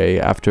anyway.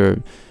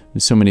 After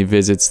so many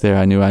visits there,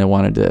 I knew I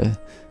wanted to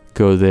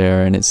go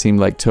there, and it seemed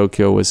like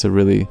Tokyo was a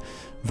really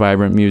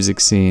vibrant music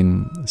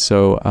scene.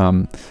 So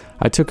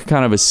I took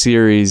kind of a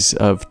series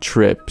of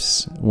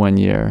trips one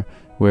year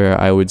where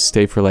I would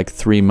stay for like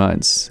 3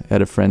 months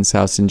at a friend's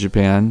house in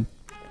Japan,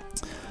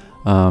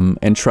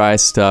 and try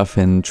stuff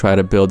and try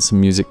to build some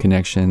music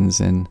connections.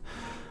 And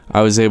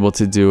I was able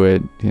to do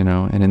it,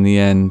 and in the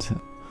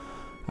end,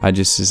 I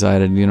just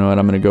decided, you know what,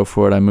 I'm going to go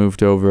for it. I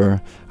moved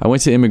over. I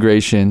went to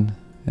immigration,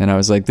 and I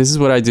was like, this is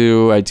what I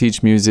do. I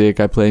teach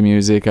music, I play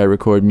music, I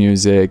record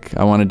music.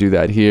 I want to do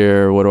that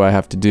here. What do I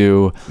have to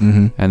do?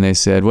 And they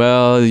said,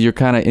 well, you're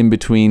kind of in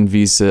between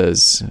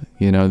visas.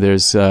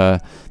 There's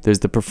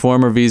the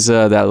performer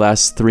visa that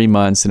lasts 3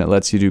 months and it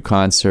lets you do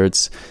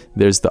concerts.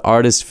 There's the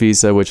artist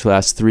visa, which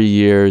lasts 3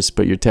 years,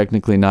 but you're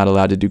technically not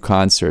allowed to do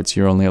concerts.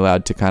 You're only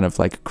allowed to kind of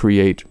like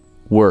create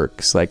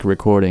works, like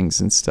recordings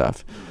and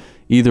stuff.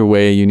 Either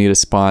way, you need a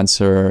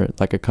sponsor,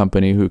 like a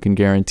company who can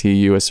guarantee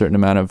you a certain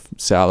amount of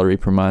salary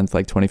per month,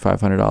 like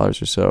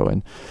 $2,500 or so.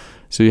 And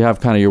so you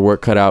have kind of your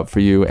work cut out for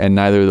you, and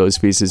neither of those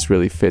visas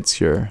really fits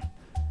your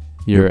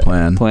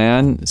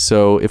plan.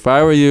 So if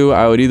I were you,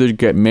 I would either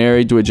get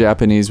married to a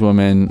Japanese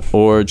woman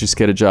or just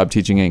get a job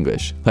teaching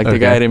English. Like the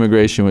guy at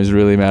immigration was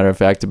really matter of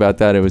fact about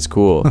that. It was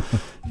cool.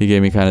 He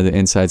gave me kind of the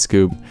inside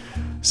scoop.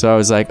 So I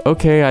was like,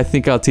 okay, I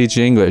think I'll teach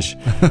English.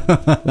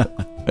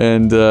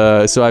 And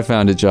so I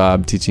found a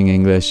job teaching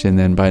English, and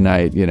then by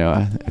night,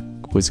 I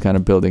was kind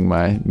of building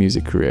my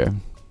music career.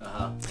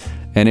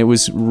 And it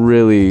was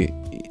really,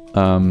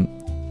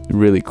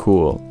 really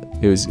cool.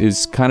 It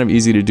was kind of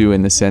easy to do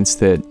in the sense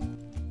that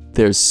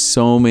there's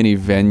so many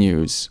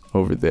venues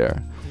over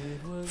there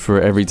for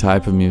every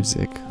type of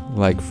music.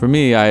 Like for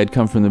me, I had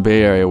come from the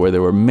Bay Area where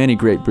there were many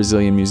great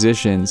Brazilian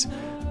musicians,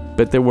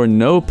 but there were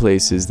no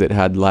places that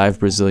had live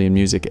Brazilian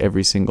music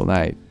every single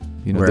night.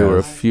 There were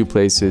a few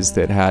places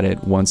that had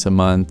it once a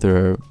month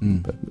or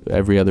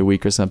every other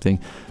week or something.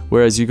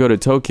 Whereas you go to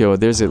Tokyo,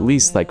 there's at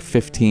least like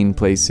 15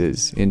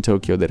 places in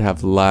Tokyo that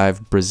have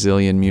live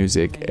Brazilian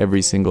music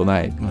every single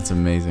night. That's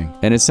amazing.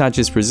 And it's not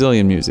just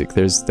Brazilian music.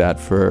 There's that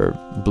for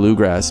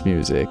bluegrass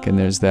music, and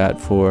there's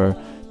that for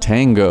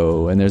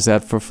tango, and there's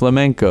that for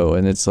flamenco.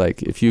 And it's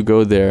like, if you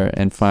go there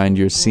and find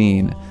your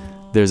scene,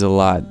 there's a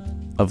lot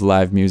of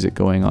live music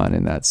going on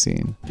in that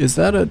scene. Is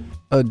that a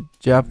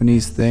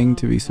Japanese thing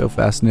to be so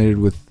fascinated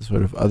with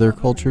sort of other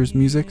cultures'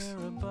 musics?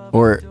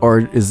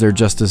 Or is there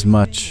just as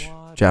much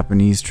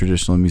Japanese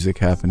traditional music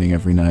happening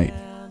every night?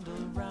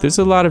 There's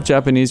a lot of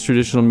Japanese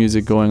traditional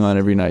music going on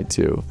every night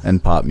too.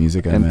 And pop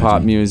music, I imagine.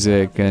 Pop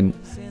music. And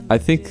I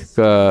think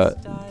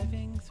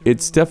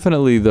it's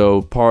definitely,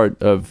 though, part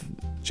of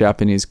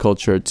Japanese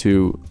culture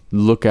to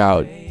look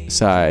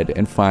outside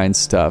and find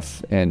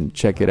stuff and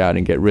check it out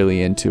and get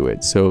really into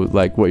it. So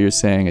like what you're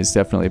saying is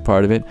definitely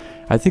part of it.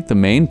 I think the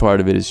main part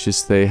of it is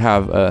just they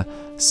have a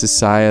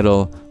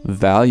societal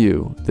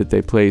value that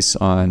they place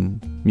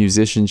on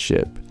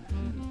musicianship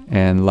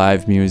and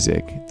live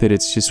music, that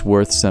it's just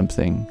worth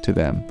something to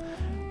them.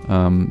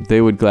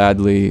 They would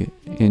gladly,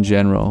 in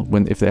general,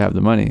 if they have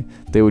the money,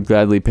 they would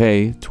gladly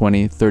pay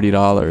 $20,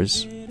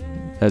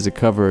 $30 as a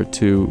cover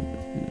to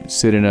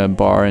sit in a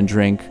bar and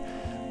drink,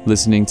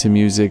 listening to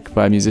music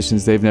by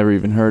musicians they've never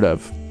even heard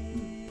of,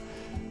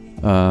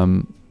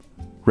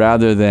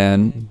 rather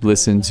than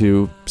listen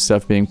to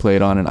stuff being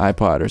played on an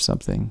iPod or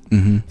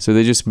something. So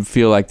they just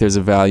feel like there's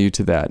a value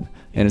to that.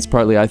 And it's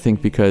partly, I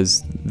think,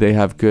 because they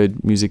have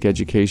good music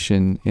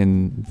education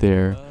in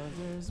their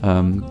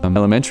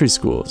elementary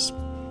schools.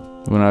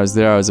 When I was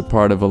there, I was a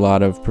part of a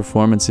lot of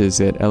performances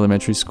at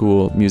elementary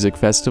school music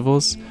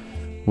festivals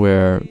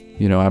where,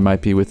 I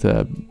might be with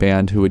a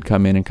band who would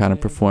come in and kind of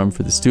perform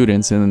for the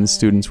students, and then the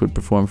students would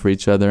perform for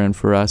each other and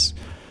for us.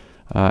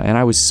 And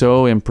I was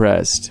so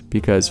impressed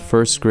because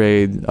first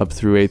grade up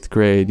through 8th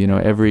grade,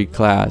 every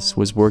class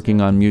was working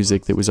on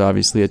music that was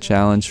obviously a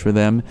challenge for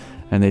them,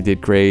 and they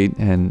did great.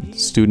 And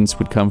students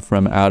would come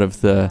from out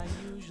of the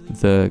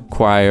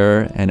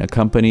choir and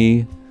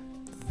accompany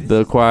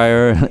the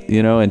choir,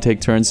 and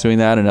take turns doing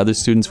that. And other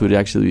students would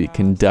actually be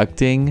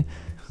conducting,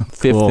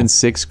 Cool. 5th and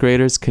 6th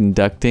graders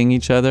conducting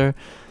each other.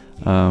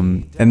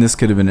 And this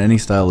could have been any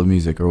style of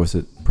music, or was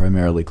it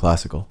primarily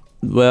classical?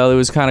 Well, it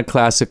was kind of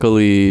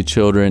classically,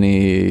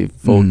 children-y,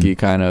 folky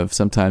kind of,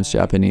 sometimes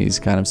Japanese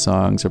kind of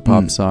songs or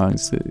pop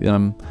songs.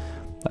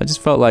 I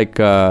just felt like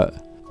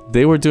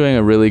they were doing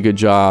a really good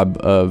job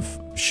of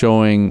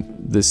showing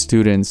the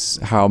students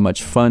how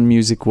much fun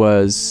music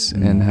was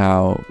and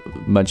how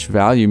much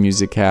value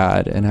music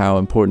had and how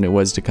important it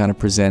was to kind of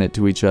present it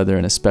to each other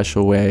in a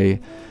special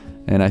way.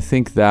 And I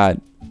think that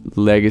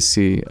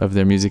legacy of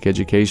their music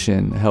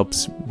education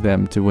helps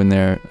them to, when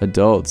they're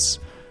adults,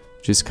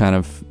 just kind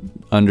of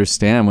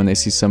understand when they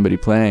see somebody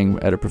playing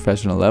at a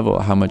professional level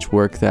how much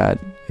work that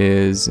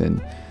is,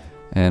 and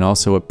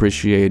also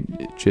appreciate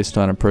just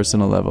on a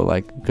personal level,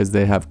 like, because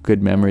they have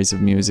good memories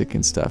of music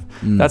and stuff.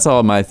 That's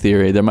all my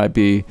theory. There might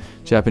be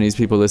Japanese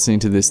people listening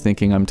to this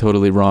thinking I'm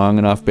totally wrong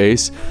and off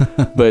base,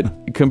 but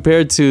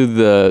compared to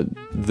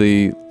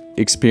the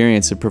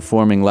experience of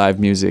performing live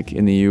music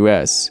in the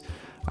US,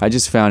 I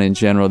just found in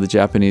general the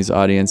Japanese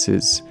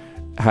audiences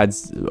had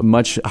a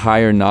much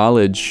higher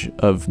knowledge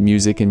of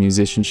music and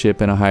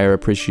musicianship and a higher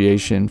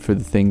appreciation for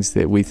the things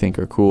that we think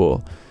are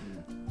cool.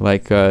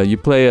 Like you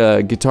play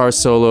a guitar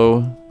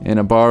solo in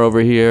a bar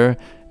over here,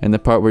 and the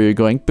part where you're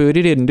going,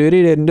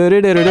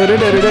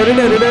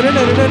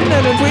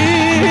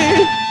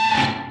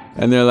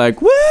 and they're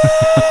like,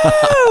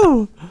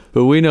 woo!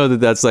 But we know that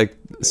that's like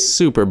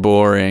super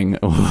boring.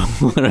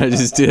 What I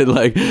just did,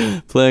 like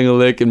playing a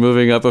lick and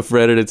moving up a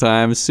fret at a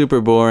time, super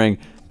boring.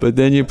 But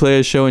then you play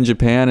a show in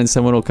Japan and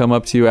someone will come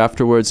up to you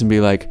afterwards and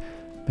be like,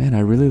 man,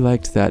 I really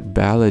liked that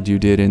ballad you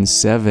did in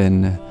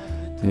 7.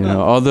 You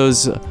know, all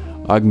those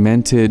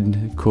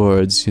augmented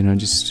chords, you know,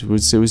 just it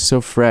was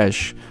so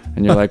fresh.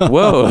 And you're like,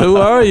 whoa, who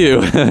are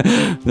you?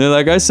 They're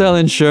like, I sell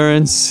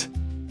insurance.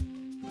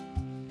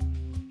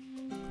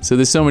 So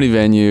there's so many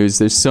venues,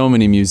 there's so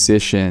many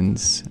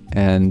musicians,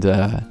 and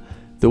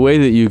the way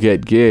that you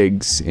get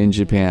gigs in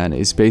Japan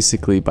is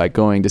basically by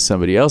going to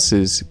somebody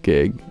else's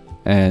gig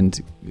and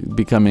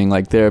becoming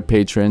like their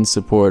patron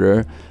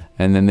supporter,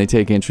 and then they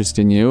take interest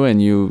in you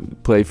and you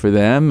play for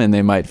them, and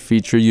they might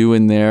feature you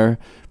in their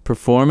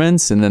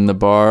performance, and then the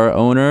bar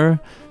owner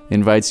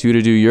invites you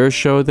to do your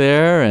show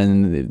there,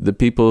 and the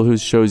people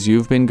whose shows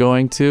you've been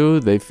going to,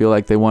 they feel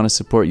like they want to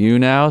support you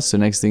now, so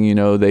next thing you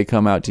know they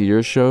come out to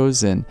your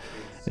shows, and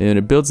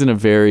it builds in a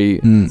very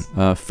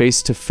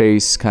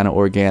face-to-face kind of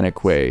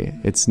organic way.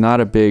 It's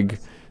not a big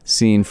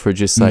scene for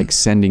just like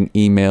sending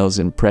emails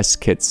and press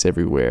kits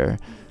everywhere.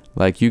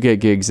 Like, you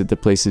get gigs at the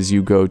places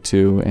you go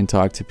to and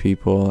talk to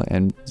people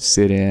and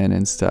sit in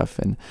and stuff.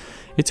 And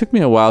it took me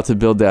a while to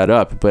build that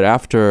up, but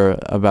after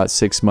about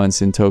 6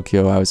 months in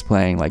Tokyo, I was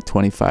playing like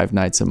 25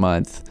 nights a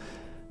month,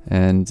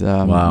 and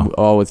wow.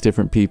 all with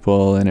different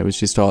people, and it was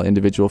just all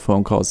individual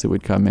phone calls that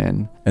would come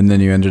in. And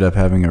then you ended up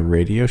having a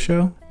radio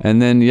show?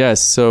 And then, yes,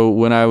 so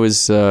when I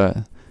was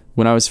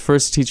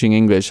first teaching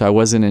English, I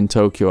wasn't in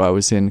Tokyo. I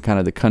was in kind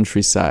of the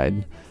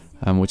countryside,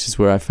 which is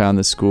where I found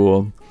the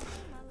school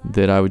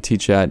that I would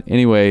teach at.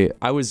 Anyway,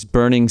 I was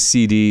burning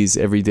CDs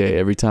every day.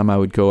 Every time I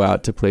would go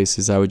out to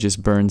places, I would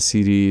just burn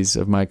CDs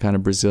of my kind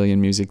of Brazilian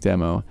music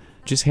demo.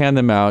 Just hand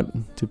them out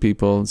to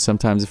people.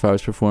 Sometimes if I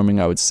was performing,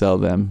 I would sell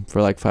them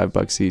for like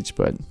 $5 each.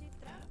 But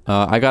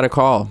I got a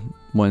call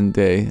one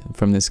day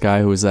from this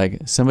guy who was like,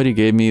 somebody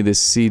gave me this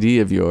CD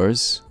of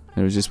yours.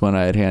 It was just one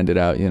I had handed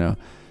out, you know.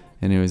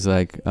 And he was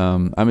like,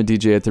 I'm a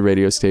DJ at the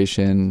radio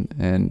station,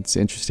 and it's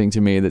interesting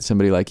to me that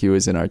somebody like you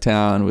is in our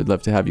town. We'd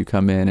love to have you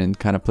come in and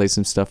kind of play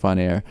some stuff on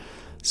air.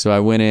 So I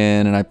went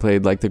in and I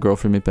played like The Girl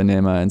from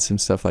Ipanema and some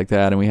stuff like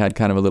that, and we had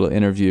kind of a little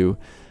interview.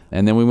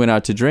 And then we went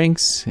out to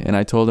drinks, and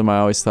I told him I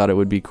always thought it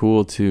would be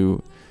cool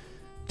to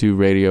do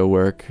radio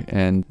work,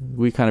 and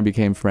we kind of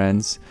became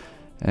friends.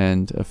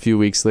 And a few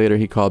weeks later,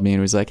 he called me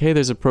and was like, hey,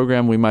 there's a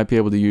program we might be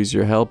able to use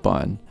your help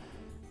on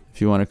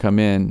if you want to come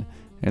in.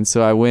 And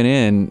so I went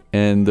in,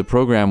 and the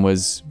program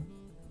was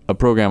a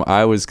program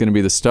I was going to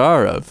be the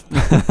star of.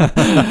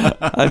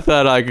 I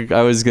thought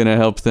I was going to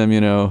help them,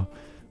 you know,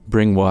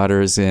 bring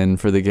waters in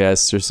for the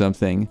guests or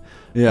something.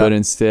 Yeah. But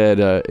instead,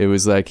 it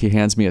was like he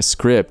hands me a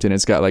script, and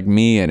it's got like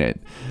me in it.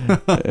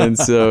 And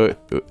so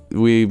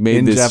we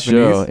made this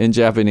show in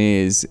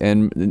Japanese,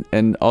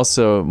 and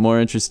also, more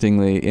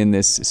interestingly, in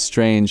this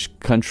strange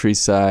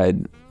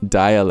countryside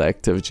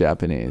dialect of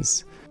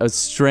Japanese. A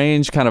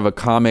strange kind of a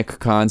comic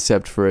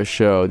concept for a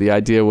show. The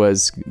idea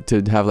was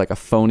to have like a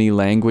phony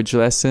language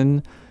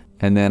lesson,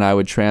 and then I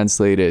would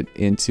translate it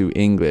into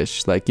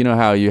English. Like, you know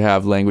how you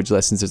have language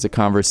lessons, there's a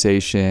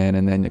conversation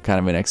and then kind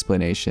of an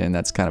explanation.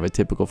 That's kind of a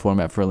typical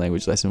format for a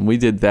language lesson. We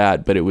did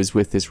that, but it was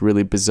with this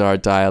really bizarre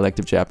dialect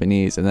of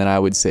Japanese, and then I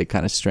would say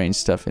kind of strange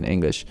stuff in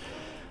English.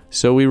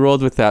 So we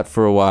rolled with that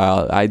for a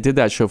while. I did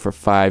that show for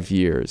 5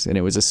 years, and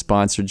it was a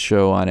sponsored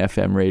show on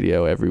FM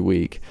radio every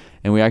week.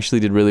 And we actually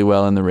did really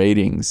well in the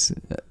ratings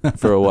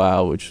for a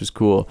while, which was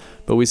cool.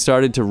 But we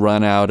started to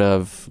run out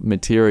of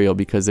material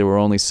because there were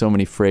only so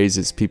many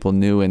phrases people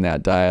knew in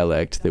that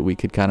dialect that we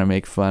could kind of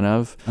make fun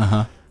of.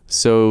 Uh-huh.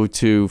 So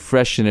to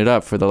freshen it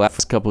up for the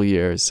last couple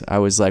years, I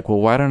was like,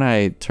 well, why don't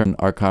I turn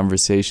our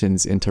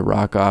conversations into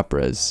rock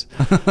operas?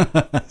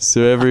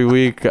 So every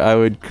week I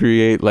would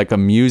create like a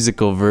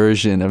musical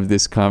version of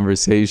this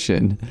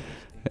conversation.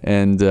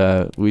 And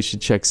we should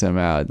check some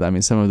out. I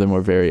mean, some of them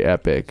were very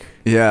epic.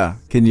 Yeah.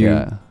 Can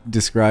you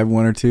describe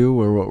one or two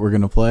or what we're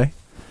going to play?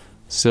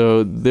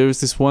 So there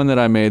was this one that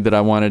I made that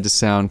I wanted to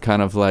sound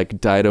kind of like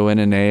Dido and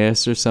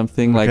Aeneas or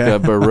something, like a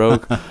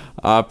Baroque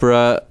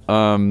opera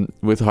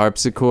with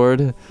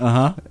harpsichord.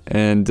 Uh-huh.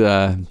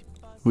 And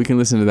we can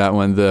listen to that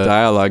one. The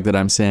dialogue that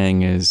I'm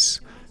saying is...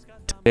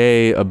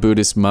 A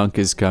Buddhist monk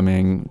is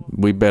coming.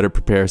 We better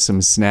prepare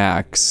some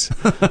snacks.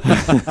 And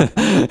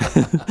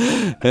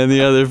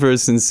the other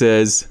person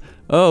says,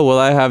 oh, well,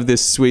 I have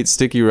this sweet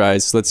sticky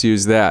rice. Let's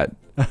use that.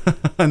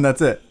 And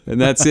that's it.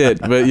 And that's it.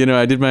 But,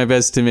 I did my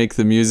best to make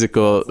the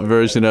musical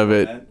version of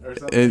it.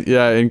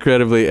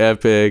 Incredibly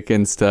epic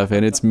and stuff.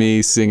 And it's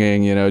me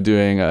singing,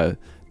 doing a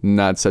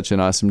not such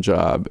an awesome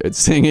job at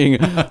singing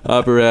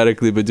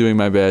operatically, but doing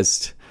my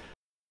best.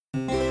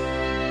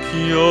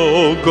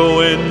 よ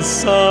ごえん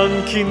さ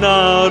んき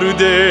なる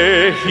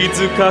でひ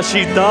ずか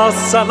し出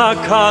さな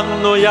か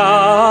んの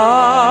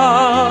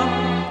や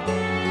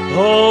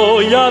ほ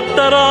うやっ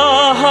た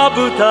らは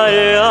ぶた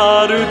え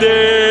ある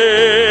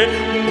で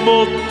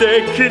持っ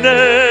てきね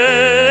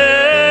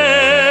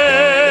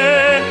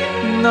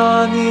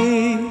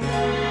何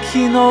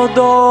気の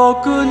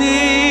毒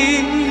に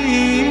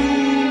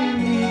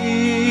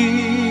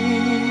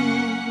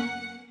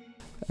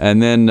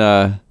And then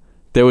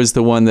there was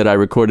the one that I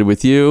recorded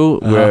with you,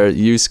 where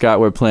you, Scott,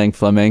 were playing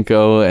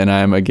flamenco, and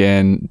I'm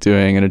again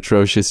doing an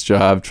atrocious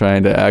job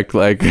trying to act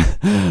like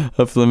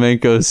a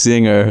flamenco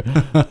singer.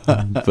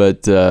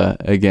 But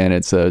again,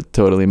 it's a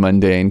totally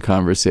mundane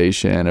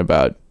conversation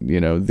about,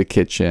 the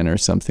kitchen or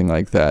something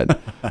like that.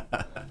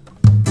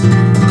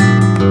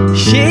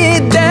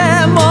 火で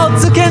も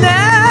つけね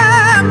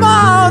え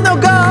もの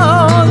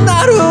が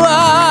なる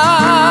わ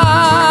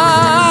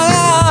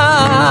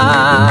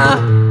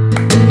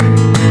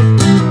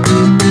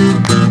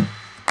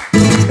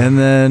And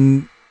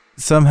then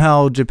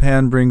somehow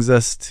Japan brings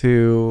us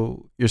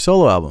to your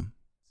solo album,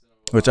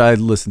 which I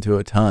listened to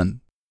a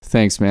ton.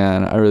 Thanks,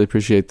 man. I really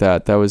appreciate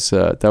that. That was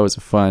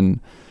a fun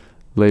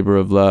labor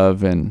of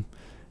love, and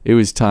it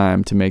was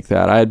time to make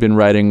that. I had been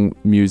writing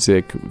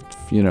music,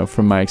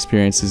 from my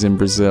experiences in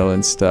Brazil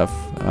and stuff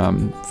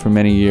for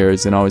many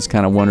years, and always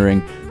kind of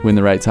wondering when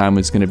the right time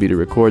was going to be to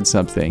record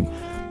something.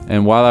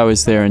 And while I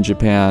was there in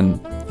Japan,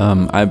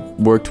 I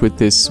worked with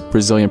this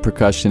Brazilian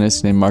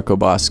percussionist named Marco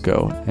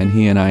Bosco, and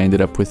he and I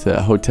ended up with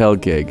a hotel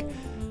gig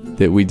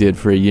that we did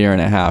for a year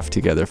and a half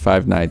together,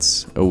 5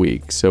 nights a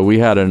week. So we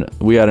had an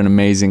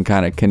amazing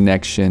kind of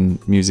connection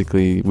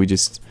musically. We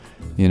just,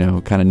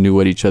 kind of knew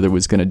what each other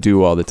was going to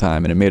do all the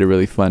time, and it made it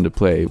really fun to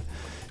play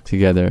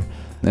together.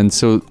 And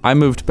so I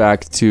moved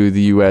back to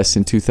the U.S.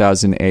 in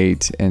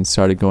 2008 and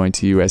started going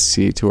to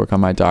USC to work on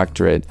my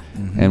doctorate.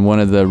 Mm-hmm. And one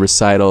of the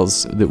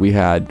recitals that we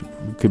had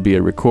could be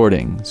a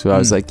recording. So I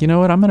was like, you know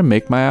what, I'm going to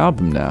make my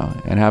album now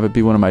and have it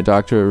be one of my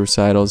doctorate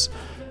recitals.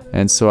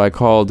 And so I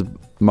called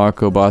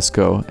Marco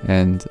Bosco,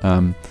 and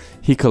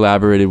he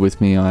collaborated with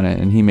me on it,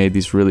 and he made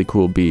these really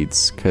cool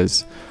beats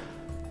because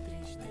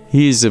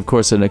he's, of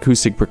course, an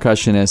acoustic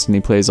percussionist, and he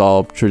plays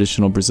all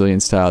traditional Brazilian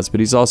styles, but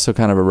he's also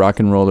kind of a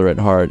rock and roller at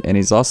heart, and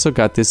he's also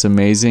got this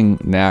amazing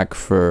knack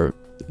for,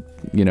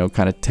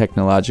 kind of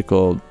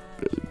technological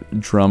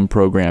drum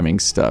programming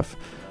stuff.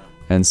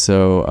 And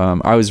so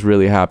I was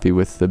really happy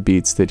with the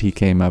beats that he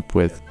came up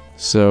with.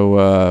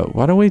 So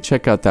why don't we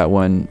check out that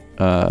one,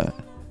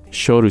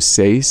 Choro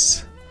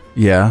Seis?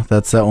 Yeah,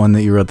 that's that one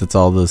that you wrote that's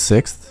all the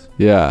sixth?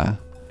 Yeah.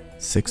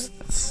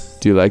 Sixths.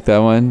 Do you like that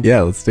one?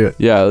 Yeah, let's do it.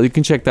 Yeah, you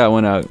can check that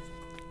one out.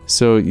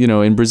 So,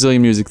 in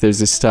Brazilian music, there's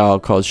this style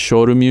called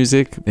choro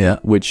music,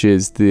 which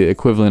is the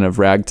equivalent of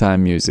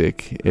ragtime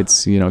music.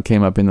 It's,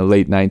 came up in the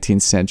late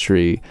 19th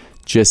century,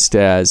 just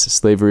as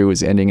slavery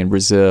was ending in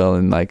Brazil,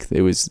 and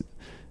it was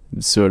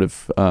sort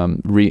of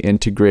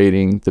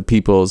reintegrating. The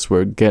peoples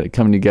were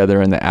coming together,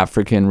 and the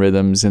African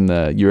rhythms and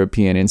the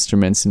European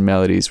instruments and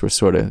melodies were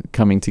sort of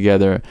coming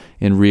together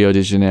in Rio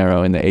de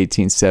Janeiro in the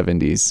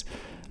 1870s.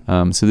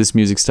 So this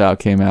music style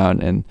came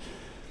out, and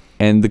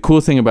the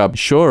cool thing about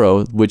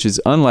choro, which is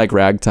unlike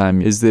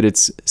ragtime, is that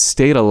it's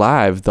stayed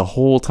alive the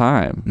whole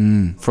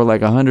time. For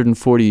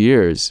 140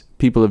 years.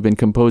 People have been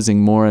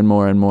composing more and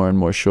more and more and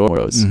more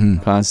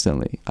choros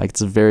constantly.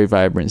 It's a very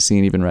vibrant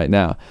scene even right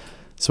now.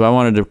 So I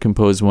wanted to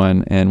compose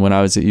one, and when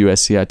I was at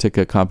USC, I took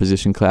a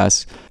composition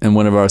class, and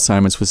one of our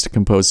assignments was to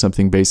compose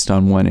something based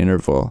on one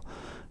interval.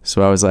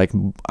 So I was like,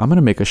 I'm going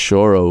to make a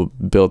choro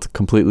built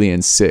completely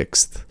in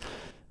sixth.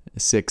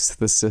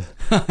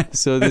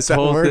 So this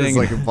whole word thing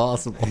is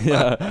impossible.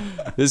 Yeah,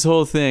 this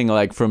whole thing,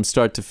 from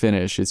start to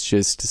finish, it's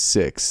just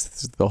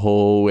sixths the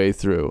whole way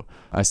through.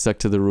 I stuck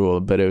to the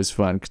rule, but it was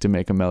fun to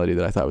make a melody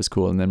that I thought was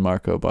cool, and then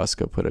Marco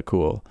Bosco put a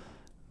cool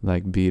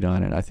beat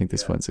on it. I think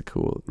this one's a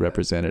cool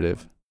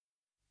representative.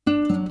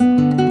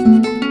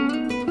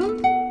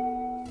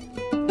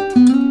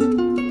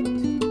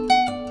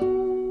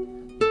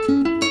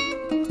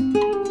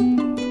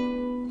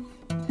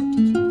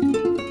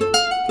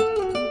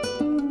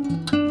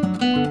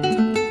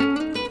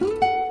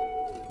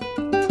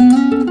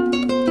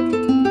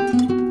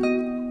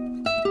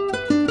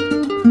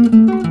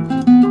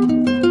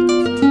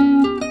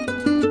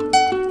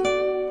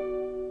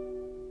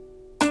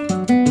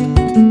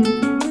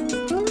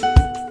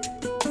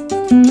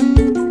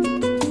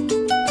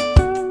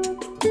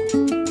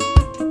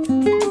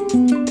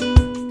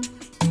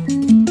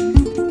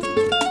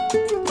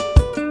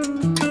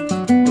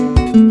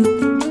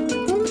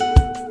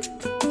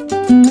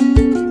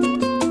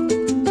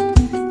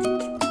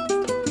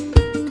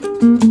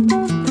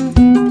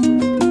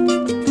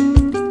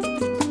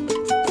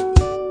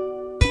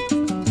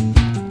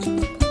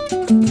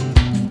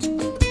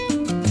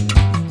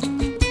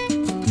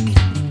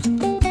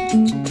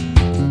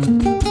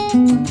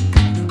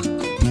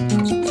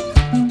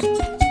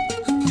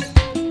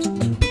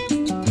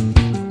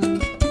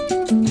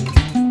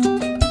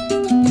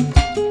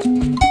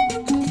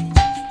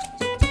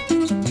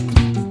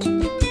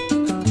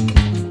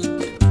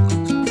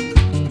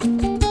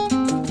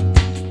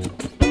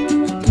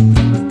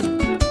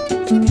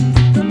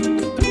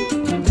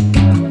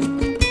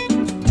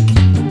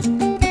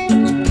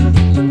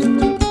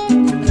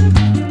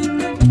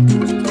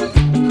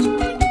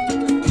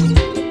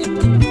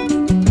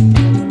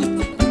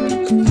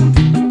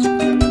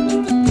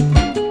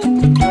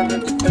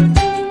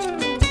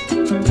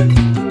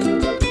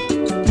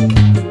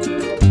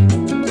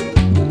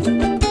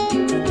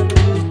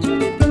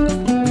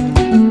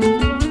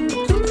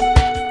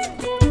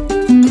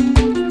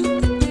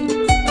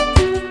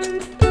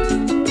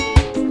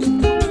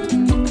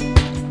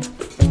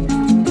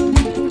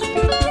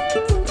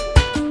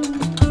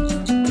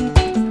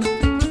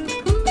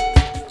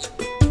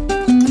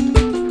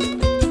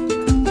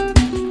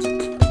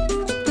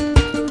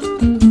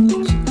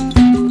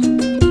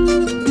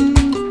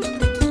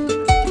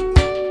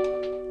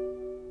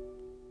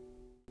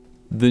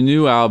 The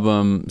new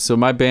album, so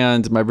my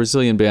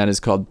Brazilian band is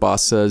called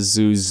Bossa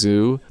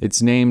Zuzu.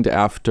 It's named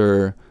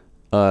after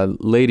a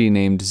lady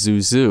named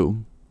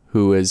Zuzu,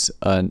 who is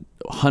a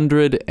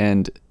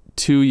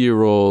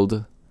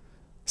 102-year-old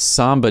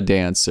samba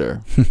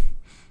dancer.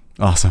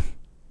 Awesome.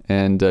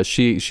 And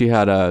she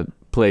had a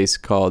place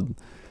called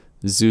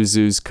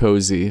Zuzu's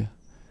Cozy,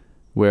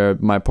 where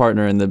my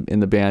partner in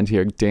the band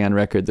here, Dan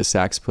Record, the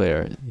sax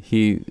player,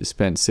 he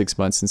spent 6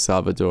 months in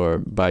Salvador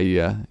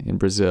Bahia in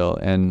Brazil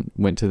and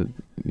went to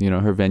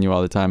her venue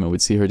all the time and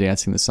would see her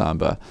dancing the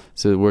samba.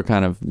 So we're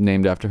kind of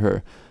named after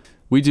her.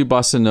 We do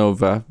bossa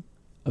nova,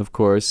 of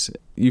course.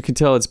 You can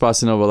tell it's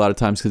bossa nova a lot of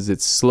times because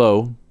it's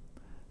slow,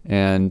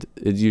 and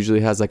it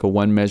usually has like a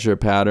one measure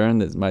pattern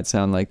that might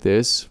sound like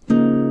this.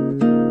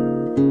 And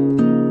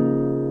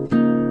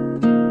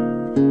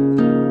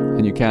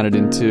you count it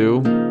in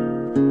 2.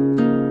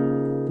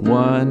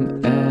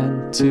 1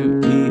 and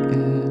 2, E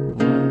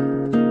and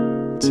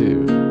 1,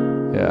 2.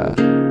 Yeah.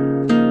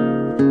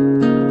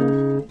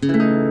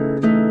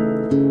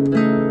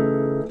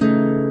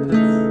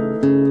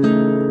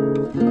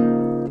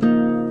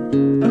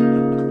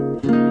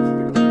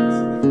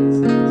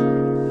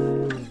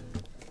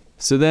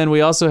 So then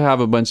we also have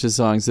a bunch of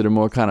songs that are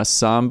more kind of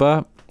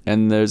samba,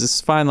 and there's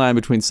this fine line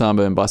between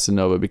samba and bossa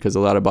nova, because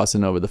a lot of bossa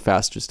nova, the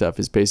faster stuff,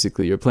 is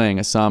basically you're playing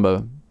a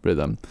samba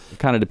rhythm. It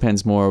kind of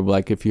depends more,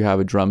 like if you have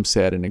a drum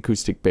set and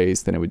acoustic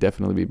bass, then it would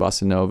definitely be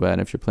bossa nova,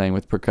 and if you're playing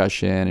with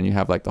percussion and you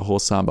have like the whole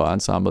samba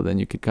ensemble, then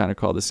you could kind of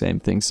call the same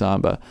thing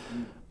samba.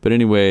 But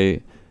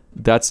anyway,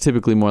 that's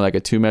typically more like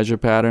a 2-measure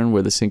pattern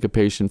where the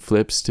syncopation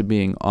flips to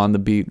being on the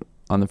beat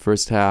on the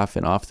first half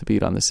and off the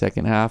beat on the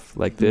second half,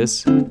 like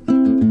this.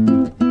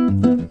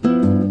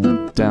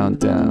 Down,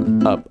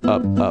 down, up,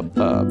 up, up,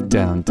 up,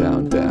 down,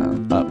 down,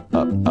 down, up,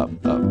 up, up,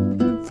 up,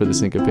 for the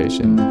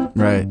syncopation.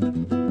 Right.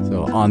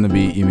 So on the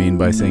beat, you mean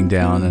by saying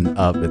down and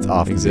up, it's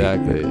off the beat.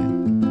 Exactly.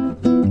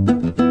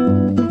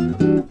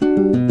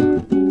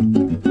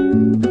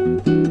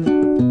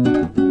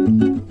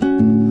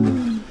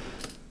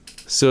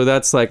 So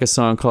that's like a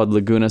song called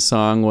Laguna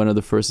Song, one of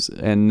the first,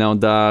 and Não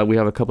Dá. We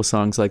have a couple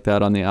songs like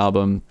that on the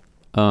album.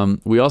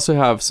 We also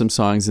have some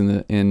songs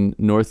in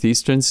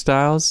northeastern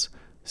styles.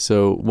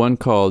 So one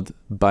called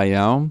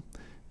Baião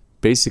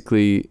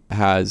basically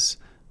has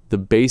the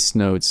bass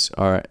notes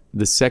are,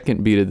 the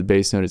second beat of the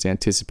bass note is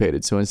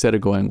anticipated. So instead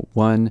of going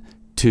 1,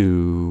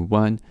 2,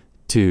 1,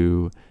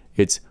 2,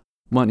 it's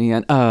 1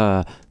 and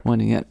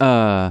 1 and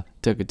dun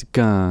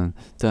dun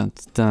dun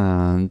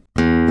dun.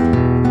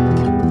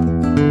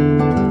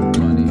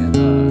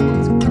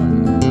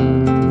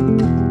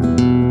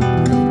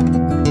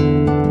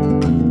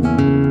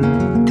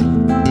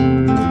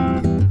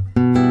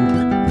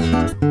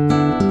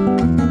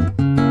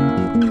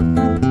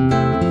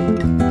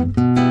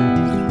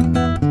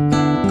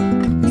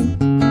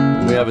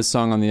 A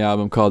song on the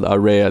album called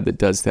Areia that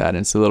does that, and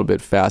it's a little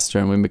bit faster,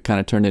 and we kind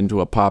of turned it into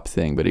a pop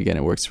thing, but again,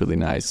 it works really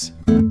nice.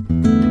 So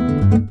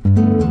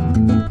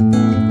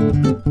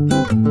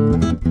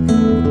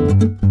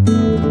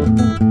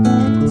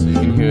you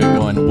can hear it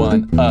going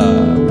 1,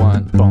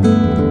 1, boom,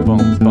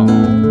 boom, boom.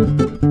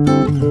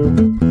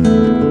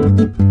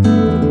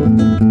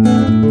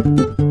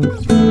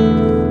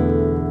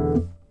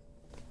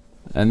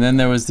 And then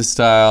there was the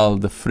style,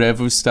 the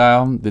frevo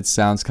style, that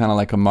sounds kind of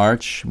like a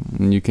march.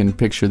 And you can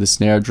picture the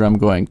snare drum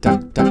going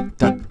tuck, tuck,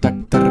 tuck,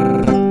 tuck, tuck,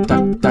 tuck,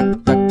 tuck,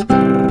 tuck,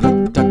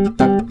 tuck,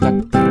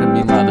 tuck, tuck.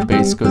 Meanwhile, the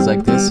bass goes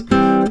like this.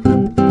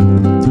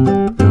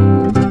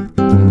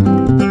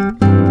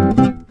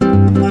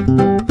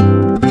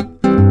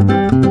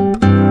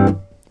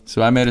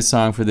 So I made a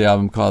song for the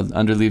album called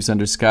Under Leaves,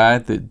 Under Sky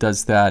that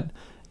does that,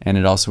 and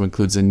it also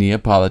includes a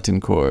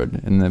Neapolitan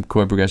chord, and the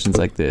chord progression's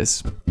like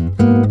this.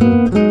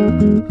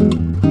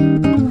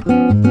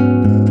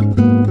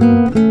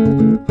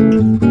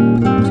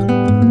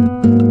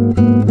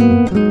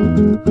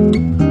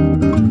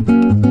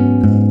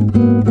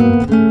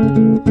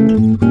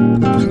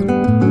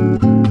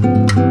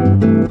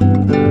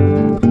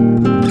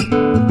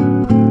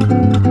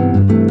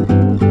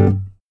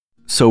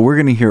 So we're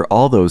going to hear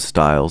all those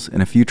styles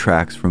in a few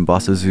tracks from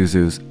Bossa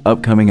Zuzu's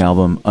upcoming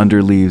album,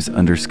 Under Leaves,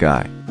 Under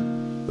Sky.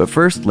 But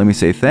first, let me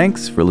say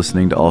thanks for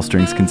listening to All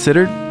Strings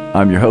Considered.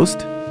 I'm your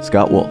host,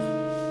 Scott Wolf.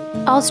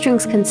 All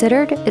Strings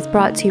Considered is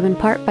brought to you in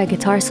part by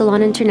Guitar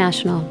Salon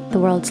International, the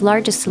world's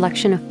largest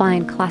selection of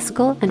fine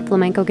classical and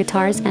flamenco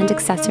guitars and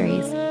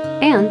accessories,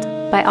 and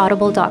by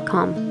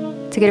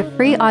Audible.com. To get a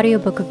free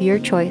audiobook of your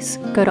choice,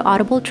 go to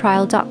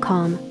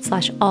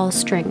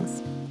audibletrial.com/allstrings.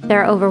 There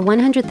are over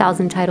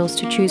 100,000 titles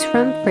to choose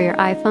from for your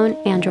iPhone,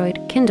 Android,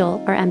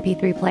 Kindle, or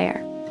MP3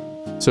 player.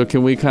 So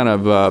can we kind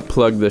of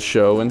plug the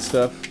show and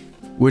stuff?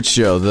 Which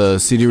show? The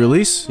CD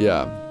release?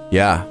 Yeah.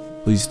 Yeah,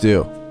 please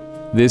do.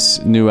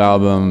 This new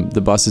album,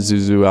 the Bossa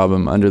Zuzu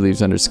album, Under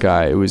Leaves, Under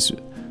Sky, it was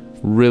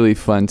really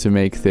fun to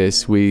make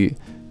this. We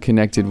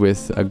connected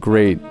with a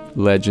great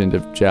legend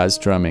of jazz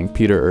drumming,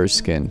 Peter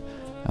Erskine,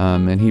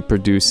 and he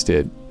produced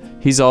it.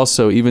 He's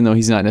also, even though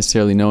he's not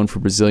necessarily known for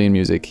Brazilian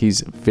music,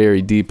 he's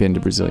very deep into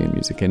Brazilian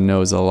music and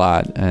knows a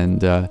lot.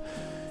 And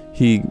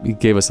he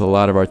gave us a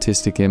lot of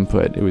artistic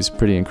input. It was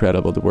pretty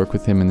incredible to work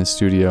with him in the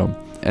studio.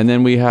 And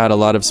then we had a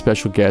lot of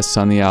special guests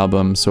on the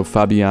album. So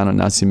Fabiano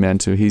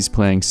Nascimento, he's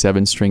playing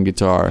 7-string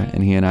guitar,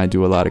 and he and I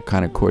do a lot of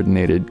kind of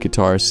coordinated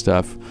guitar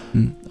stuff.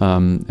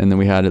 And then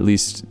we had at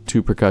least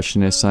 2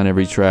 percussionists on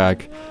every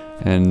track,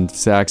 and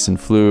sax and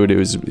flute. It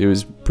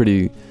was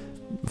pretty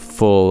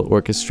full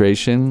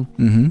orchestration.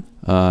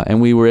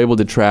 And we were able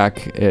to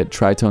track at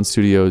Tritone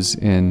Studios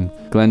in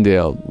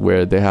Glendale,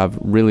 where they have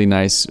really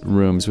nice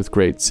rooms with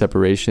great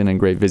separation and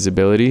great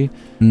visibility.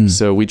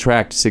 So we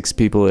tracked 6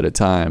 people at a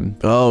time.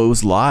 Oh, it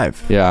was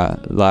live. Yeah,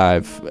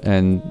 live.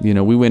 And,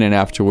 we went in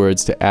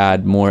afterwards to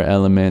add more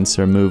elements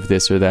or move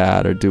this or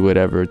that or do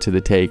whatever to the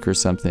take or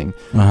something.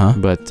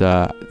 But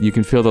you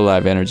can feel the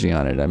live energy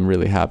on it. I'm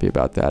really happy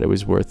about that. It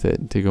was worth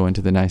it to go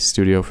into the nice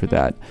studio for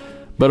that.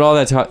 But all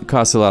that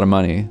costs a lot of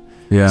money.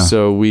 Yeah.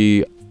 So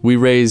we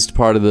raised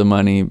part of the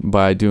money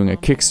by doing a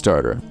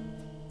Kickstarter.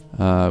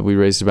 We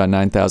raised about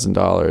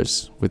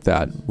 $9,000 with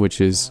that, which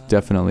is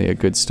definitely a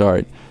good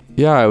start.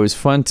 Yeah, it was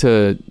fun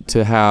to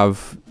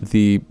have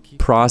the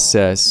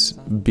process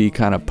be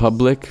kind of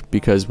public,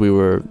 because we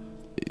were,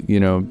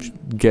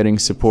 getting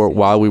support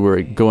while we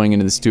were going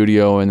into the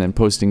studio and then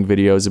posting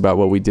videos about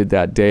what we did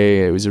that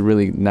day. It was a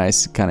really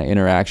nice kind of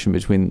interaction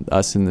between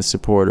us and the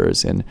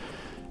supporters, and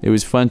it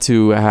was fun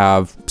to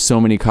have so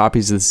many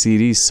copies of the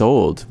CD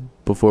sold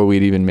before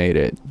we'd even made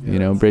it,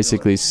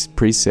 basically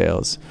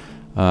pre-sales.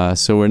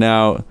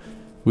 So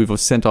we've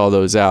sent all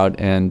those out,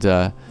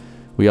 and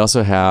we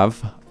also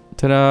have,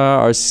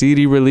 our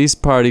CD release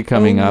party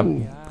coming up,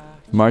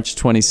 March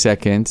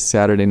 22nd,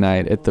 Saturday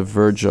night at the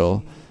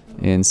Virgil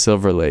in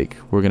Silver Lake.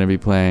 We're going to be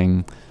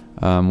playing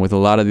with a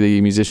lot of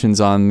the musicians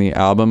on the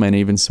album and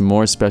even some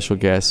more special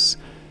guests,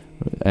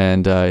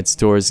 and it's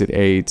doors at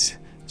 8.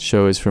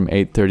 Show is from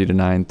 8:30 to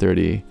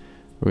 9:30.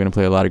 We're going to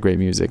play a lot of great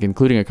music,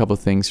 including a couple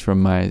things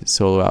from my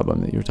solo album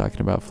that you were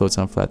talking about, Floats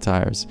on Flat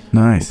Tires.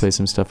 Nice. We'll play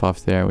some stuff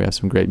off there. We have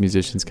some great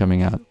musicians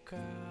coming out.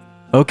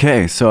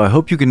 Okay, so I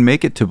hope you can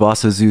make it to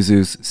Bossa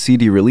Zuzu's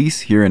CD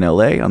release here in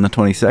LA on the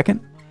 22nd.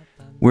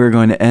 We're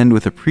going to end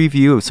with a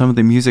preview of some of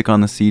the music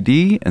on the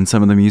CD and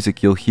some of the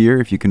music you'll hear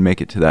if you can make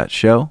it to that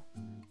show.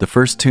 The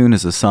first tune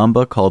is a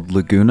samba called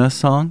Laguna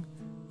Song.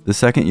 The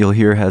second you'll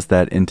hear has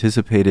that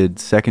anticipated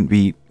second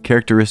beat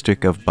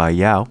characteristic of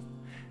Baião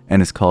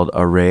and is called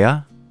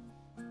Area.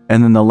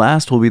 And then the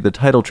last will be the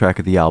title track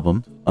of the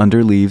album,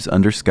 Under Leaves,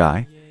 Under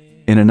Sky,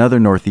 in another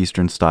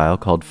northeastern style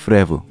called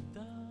Frevo.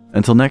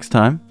 Until next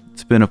time,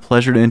 it's been a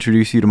pleasure to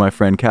introduce you to my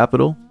friend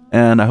Capital,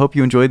 and I hope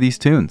you enjoy these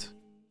tunes.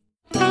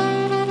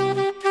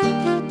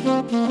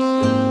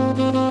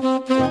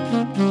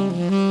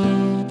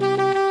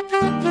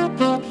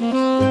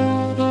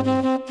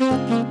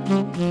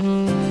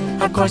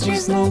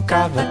 Acordes num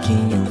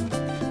cavaquinho,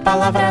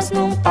 palavras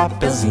num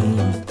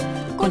papelzinho.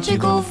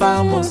 Contigo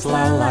vamos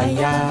lá, lá,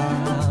 ya,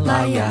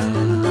 lá, ya.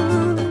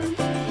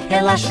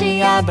 Relaxe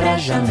e abra a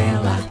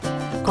janela,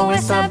 com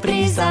essa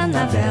brisa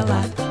na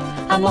vela.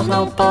 Amor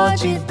não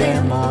pode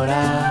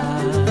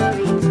demorar.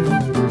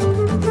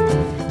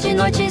 De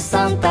noite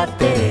Santa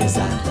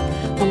Teresa,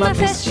 uma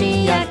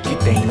festinha que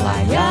tem lá,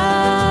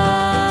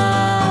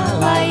 ya,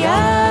 lá,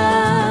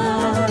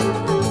 ya.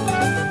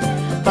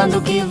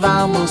 Quando que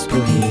vamos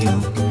pro Rio?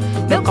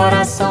 Meu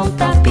coração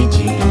tá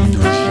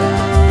pedindo já.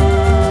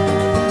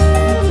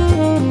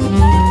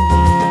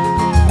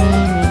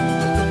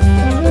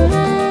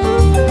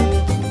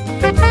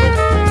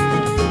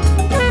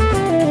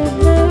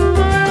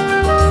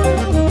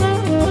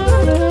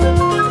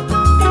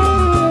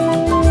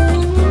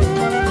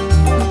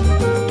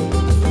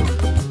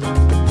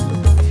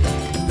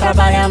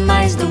 Trabalha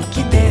mais do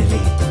que deve,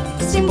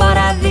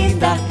 simbora, a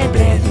vida é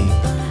breve.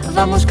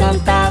 Vamos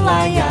cantar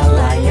laia,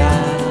 laia,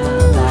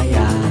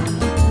 laia.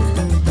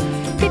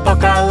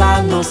 Pipoca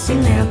lá no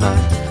cinema,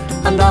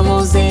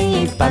 andamos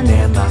em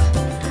Ipanema,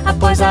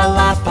 após a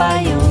Lapa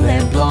e o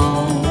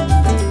Leblon.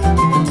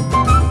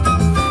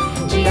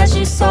 Dias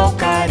de sol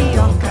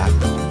carioca,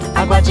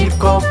 água de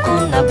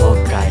coco na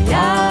boca,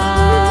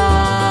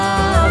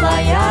 ya,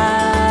 laia.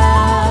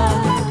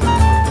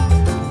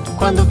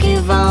 Quando que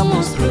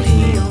vamos pro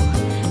Rio?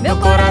 Meu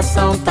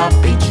coração tá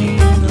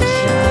pedindo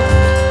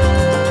já.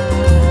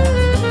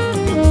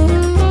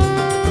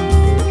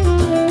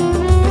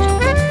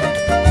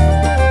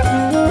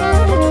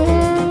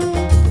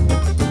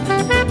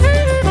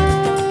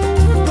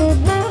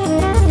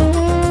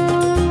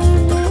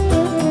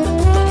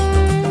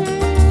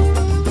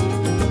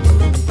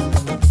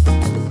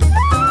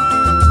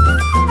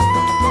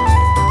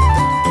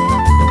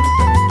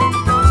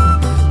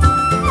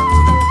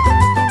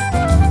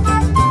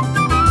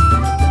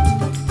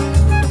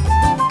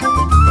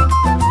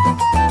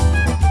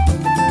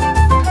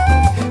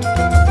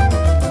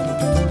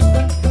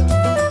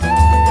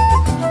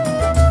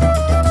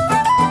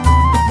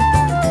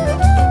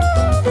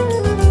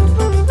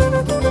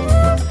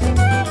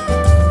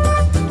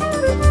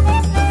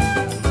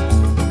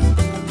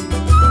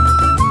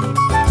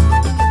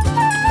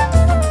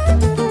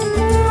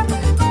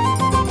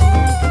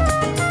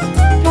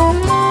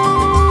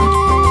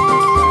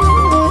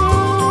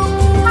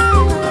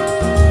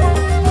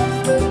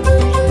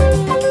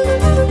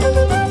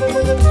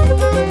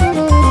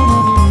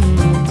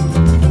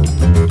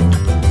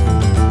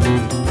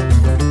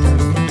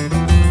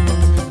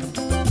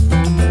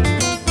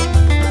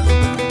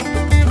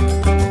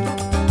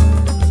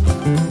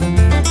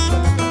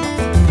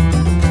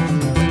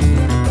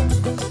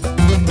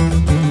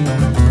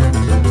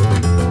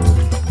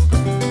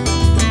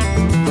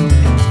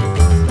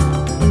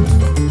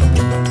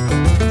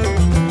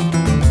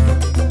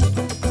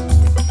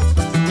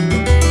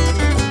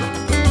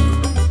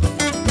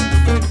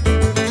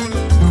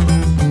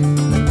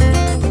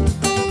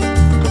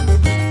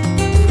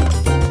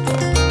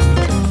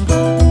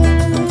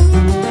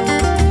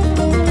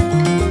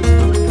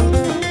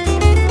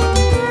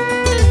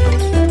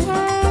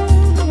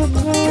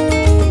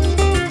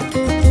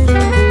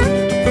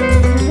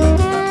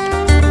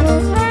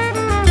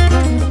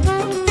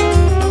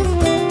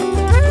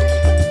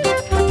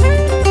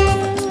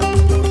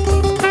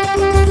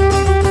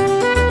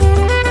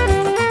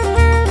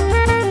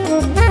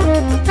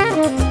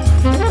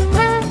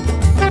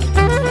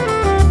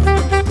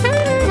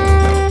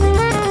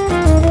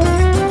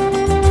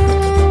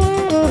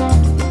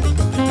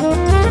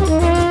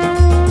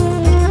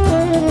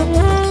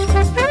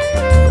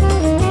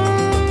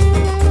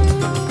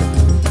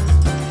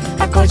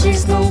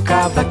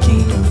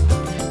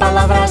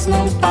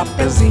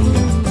 papelzinho.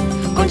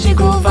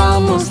 Contigo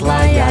vamos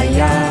lá, ia,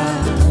 ia,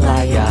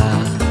 lá, ia.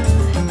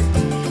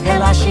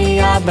 Relaxe e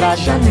abra a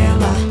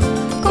janela,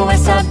 com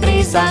essa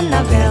brisa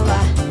na vela.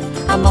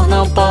 Amor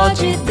não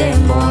pode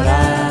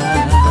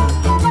demorar.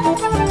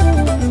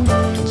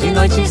 De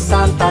noite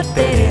Santa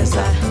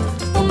Teresa,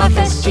 uma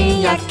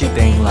festinha que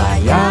tem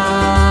laia,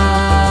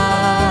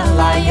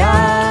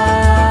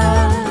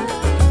 laia.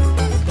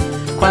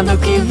 Quando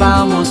que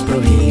vamos pro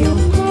Rio?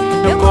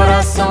 Meu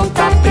coração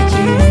tá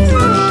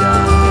pedindo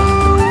já.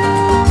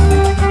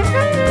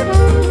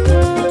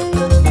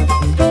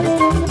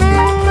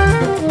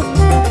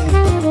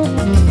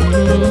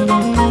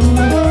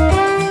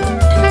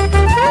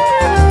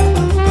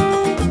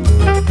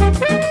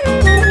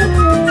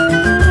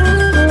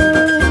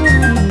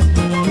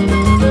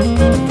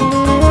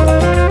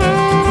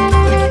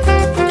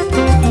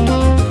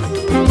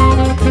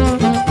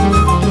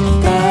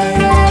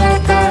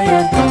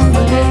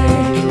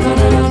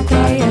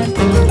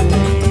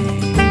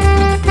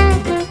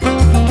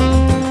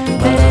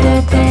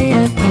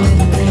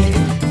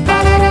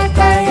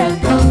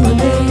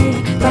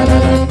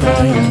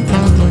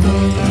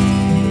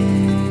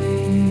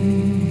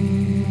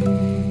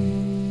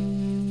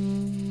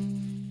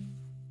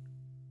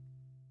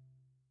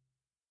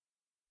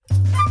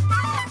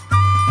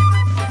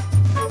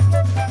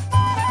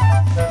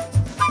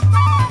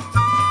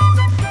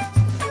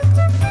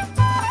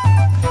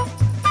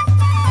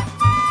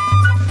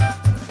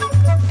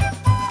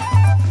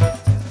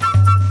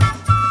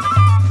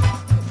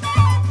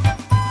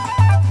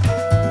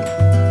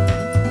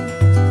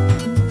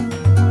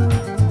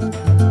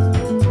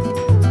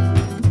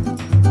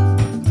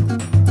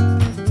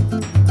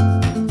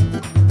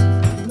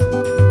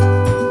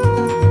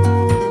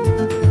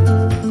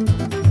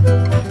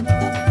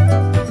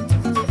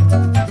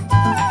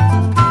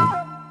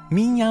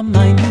 Minha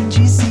mãe me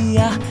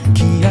dizia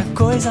que a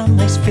coisa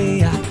mais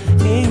feia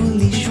é o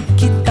lixo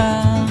que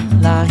tá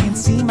lá em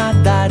cima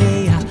da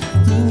areia.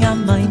 Minha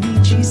mãe me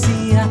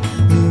dizia,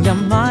 minha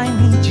mãe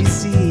me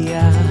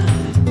dizia.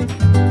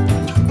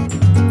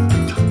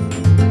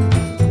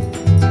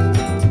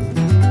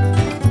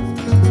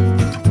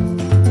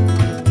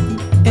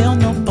 Eu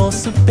não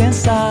posso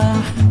pensar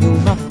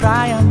numa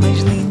praia mais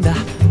linda.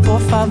 Por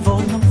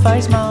favor, não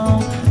faz mal,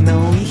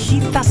 não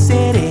irrita a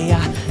sereia.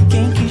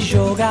 Quem que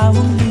joga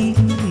o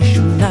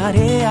lixo na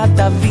areia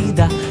da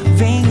vida?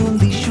 Vem o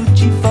lixo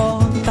de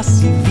volta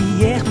se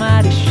vier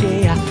maré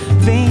cheia.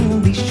 Vem o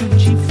lixo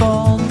de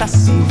volta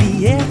se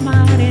vier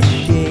maré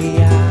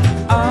cheia.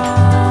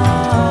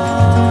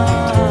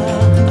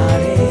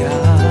 Areia,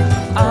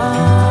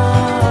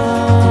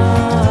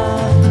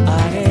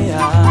 areia.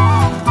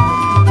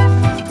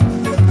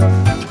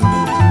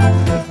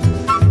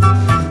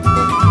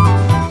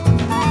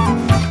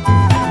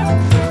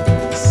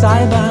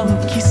 Saiba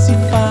o que se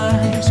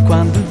faz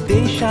quando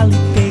deixa a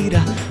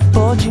liteira.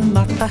 Pode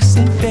matar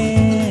sem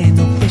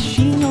pena um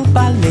peixinho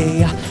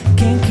baleia.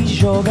 Quem que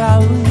joga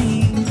o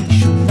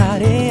lixo na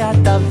areia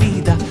da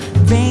vida?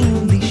 Vem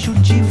o lixo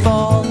de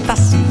volta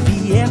se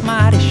vier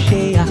maré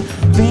cheia.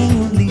 Vem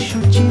o lixo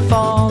de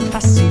volta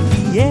se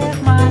vier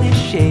maré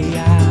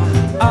cheia.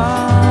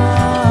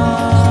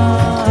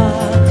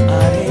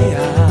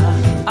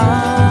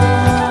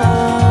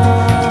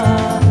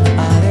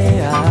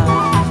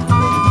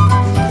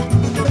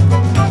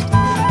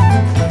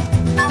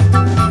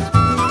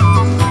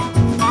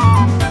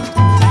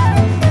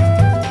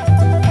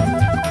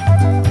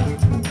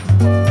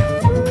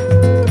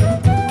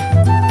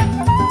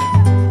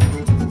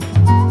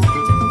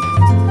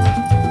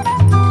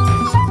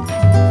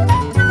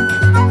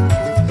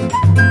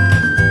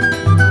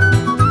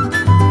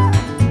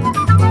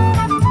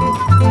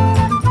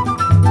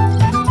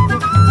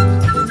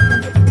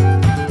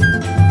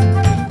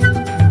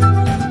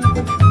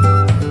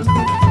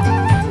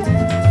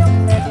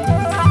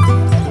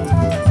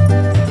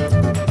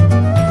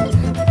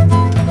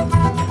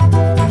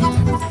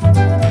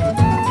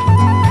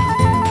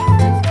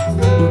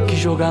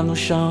 Jogar no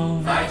chão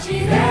vai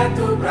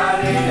direto pra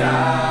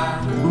areia.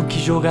 O que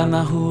jogar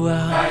na rua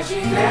Vai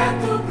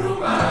direto pro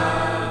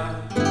mar.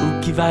 O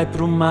que vai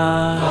pro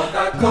mar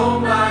Volta com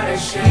maré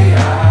cheia.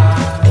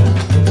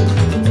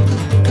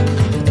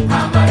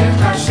 A maré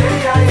tá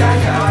cheia, ia,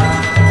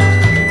 ia.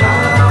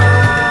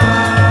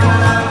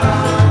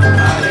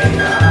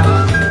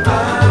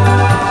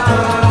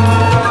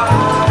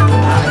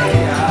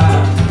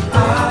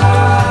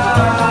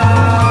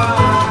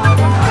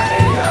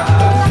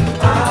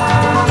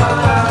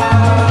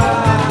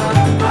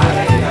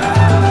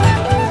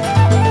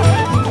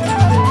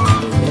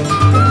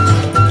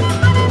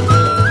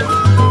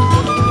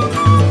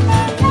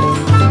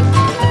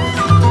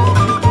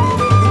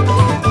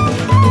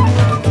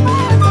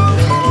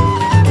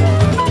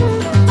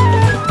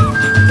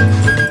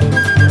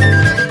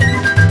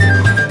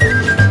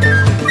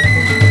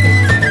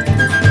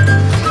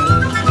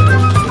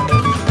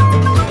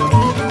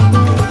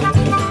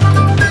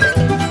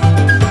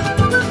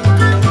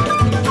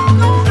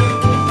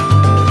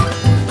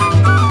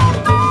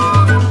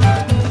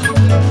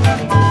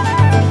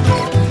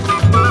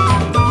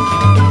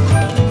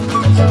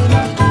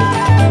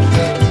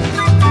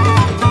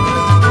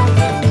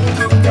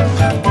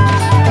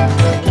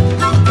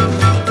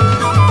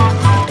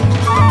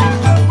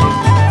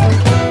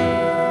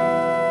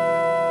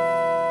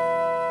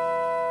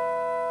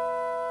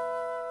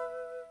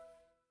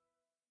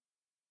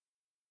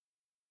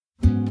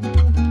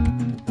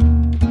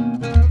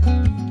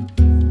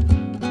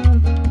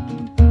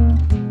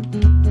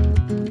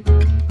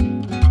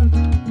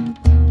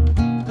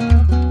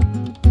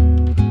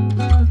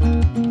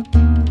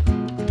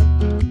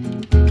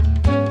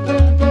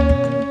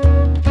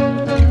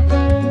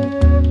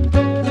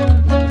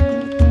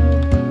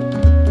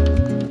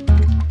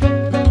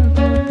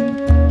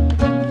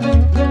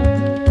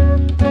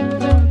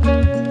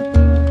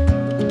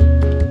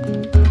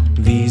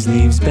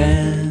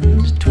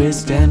 bend,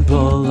 twist and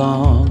pull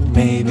along.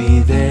 Maybe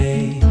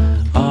they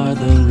are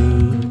the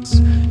roots.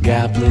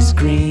 Gapless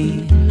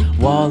green,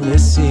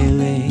 wall-less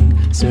ceiling,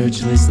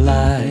 searchless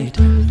light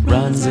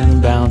runs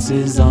and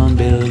bounces on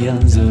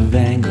billions of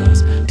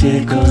angles.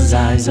 Tickles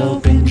eyes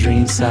open,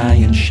 dreams sigh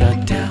and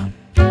shut down.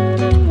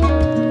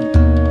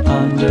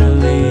 Under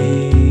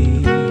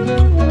leaves,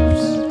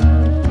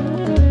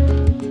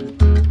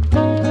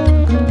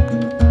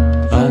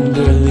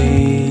 under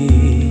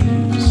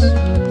leaves.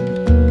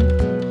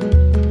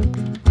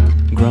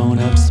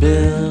 Grown-ups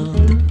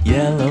build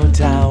yellow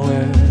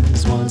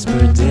towers once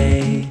per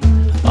day.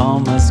 All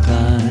must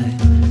climb,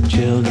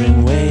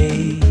 children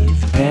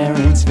wave,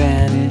 parents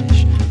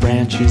vanish,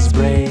 branches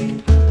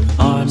break,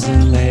 arms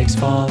and legs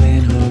fall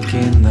in, hook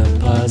in the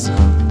puzzle.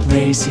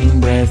 Racing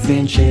breath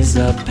inches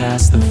up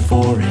past the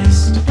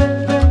forest,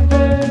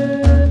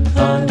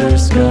 under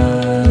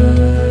sky.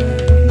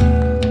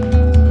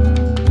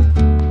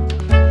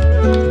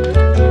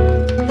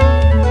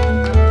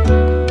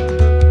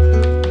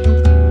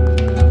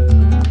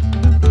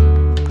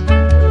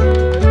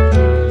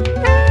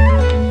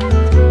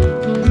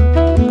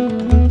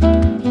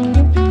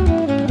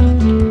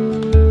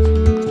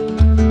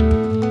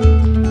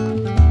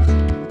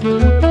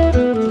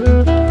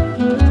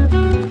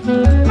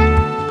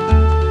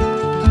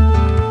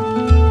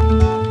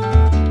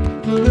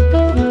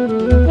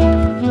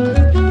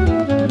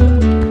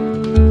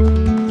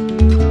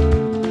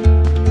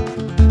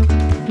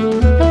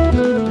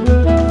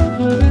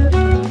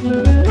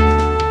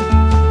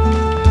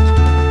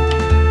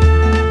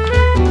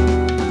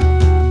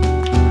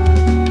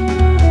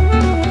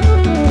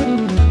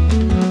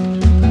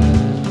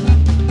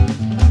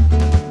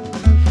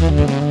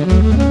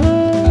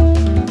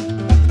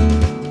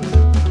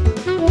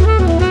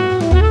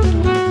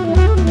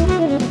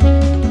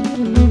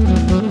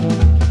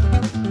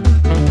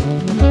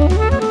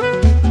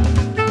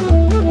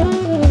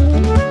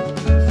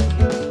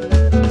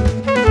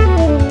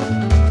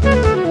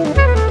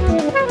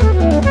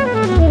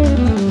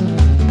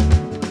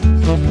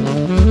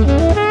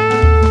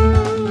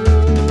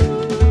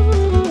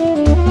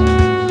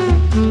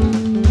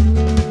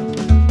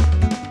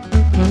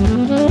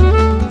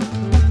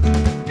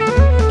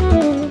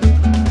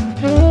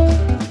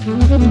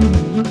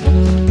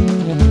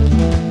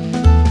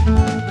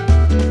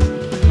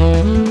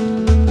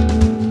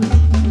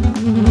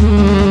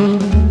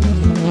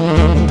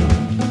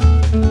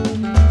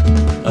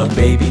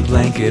 Baby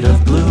blanket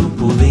of blue,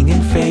 moving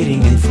and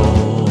fading in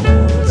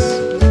folds,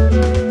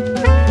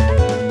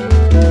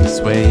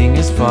 swaying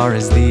as far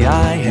as the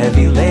eye,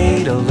 heavy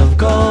ladle of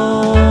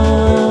gold.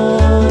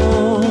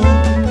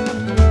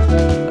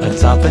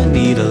 Atop a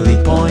needly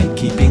point,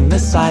 keeping the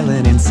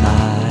silent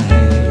inside.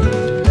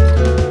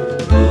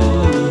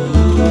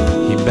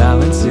 He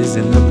balances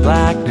in the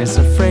blackness,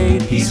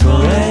 afraid he's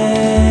forever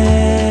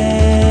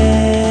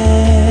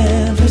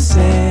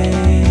safe.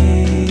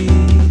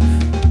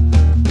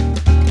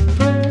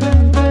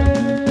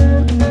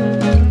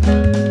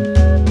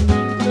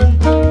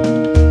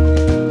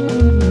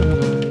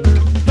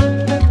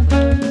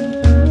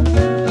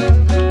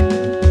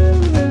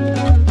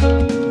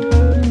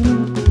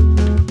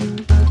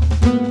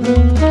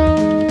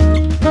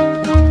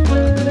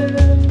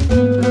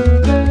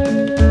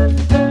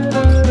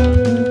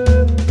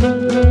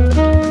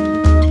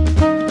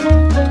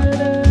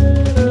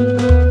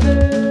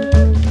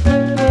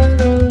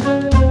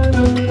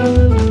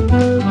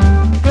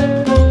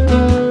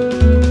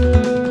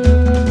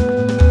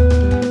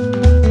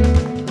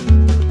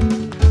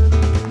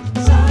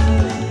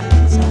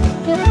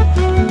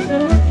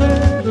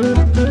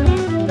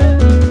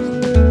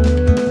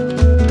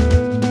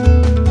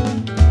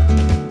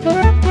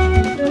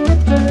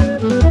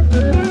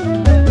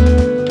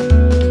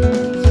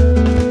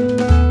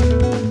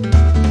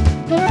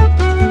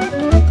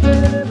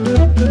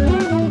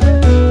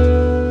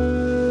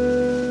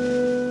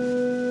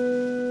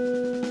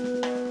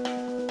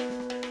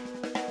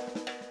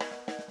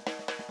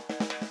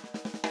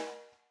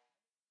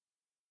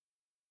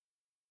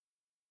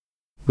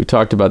 We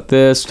talked about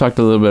this, talked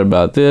a little bit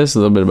about this, a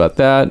little bit about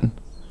that.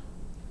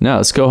 Now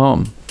let's go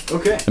home.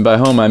 Okay. And by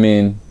home, I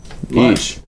mean Lunch. eat.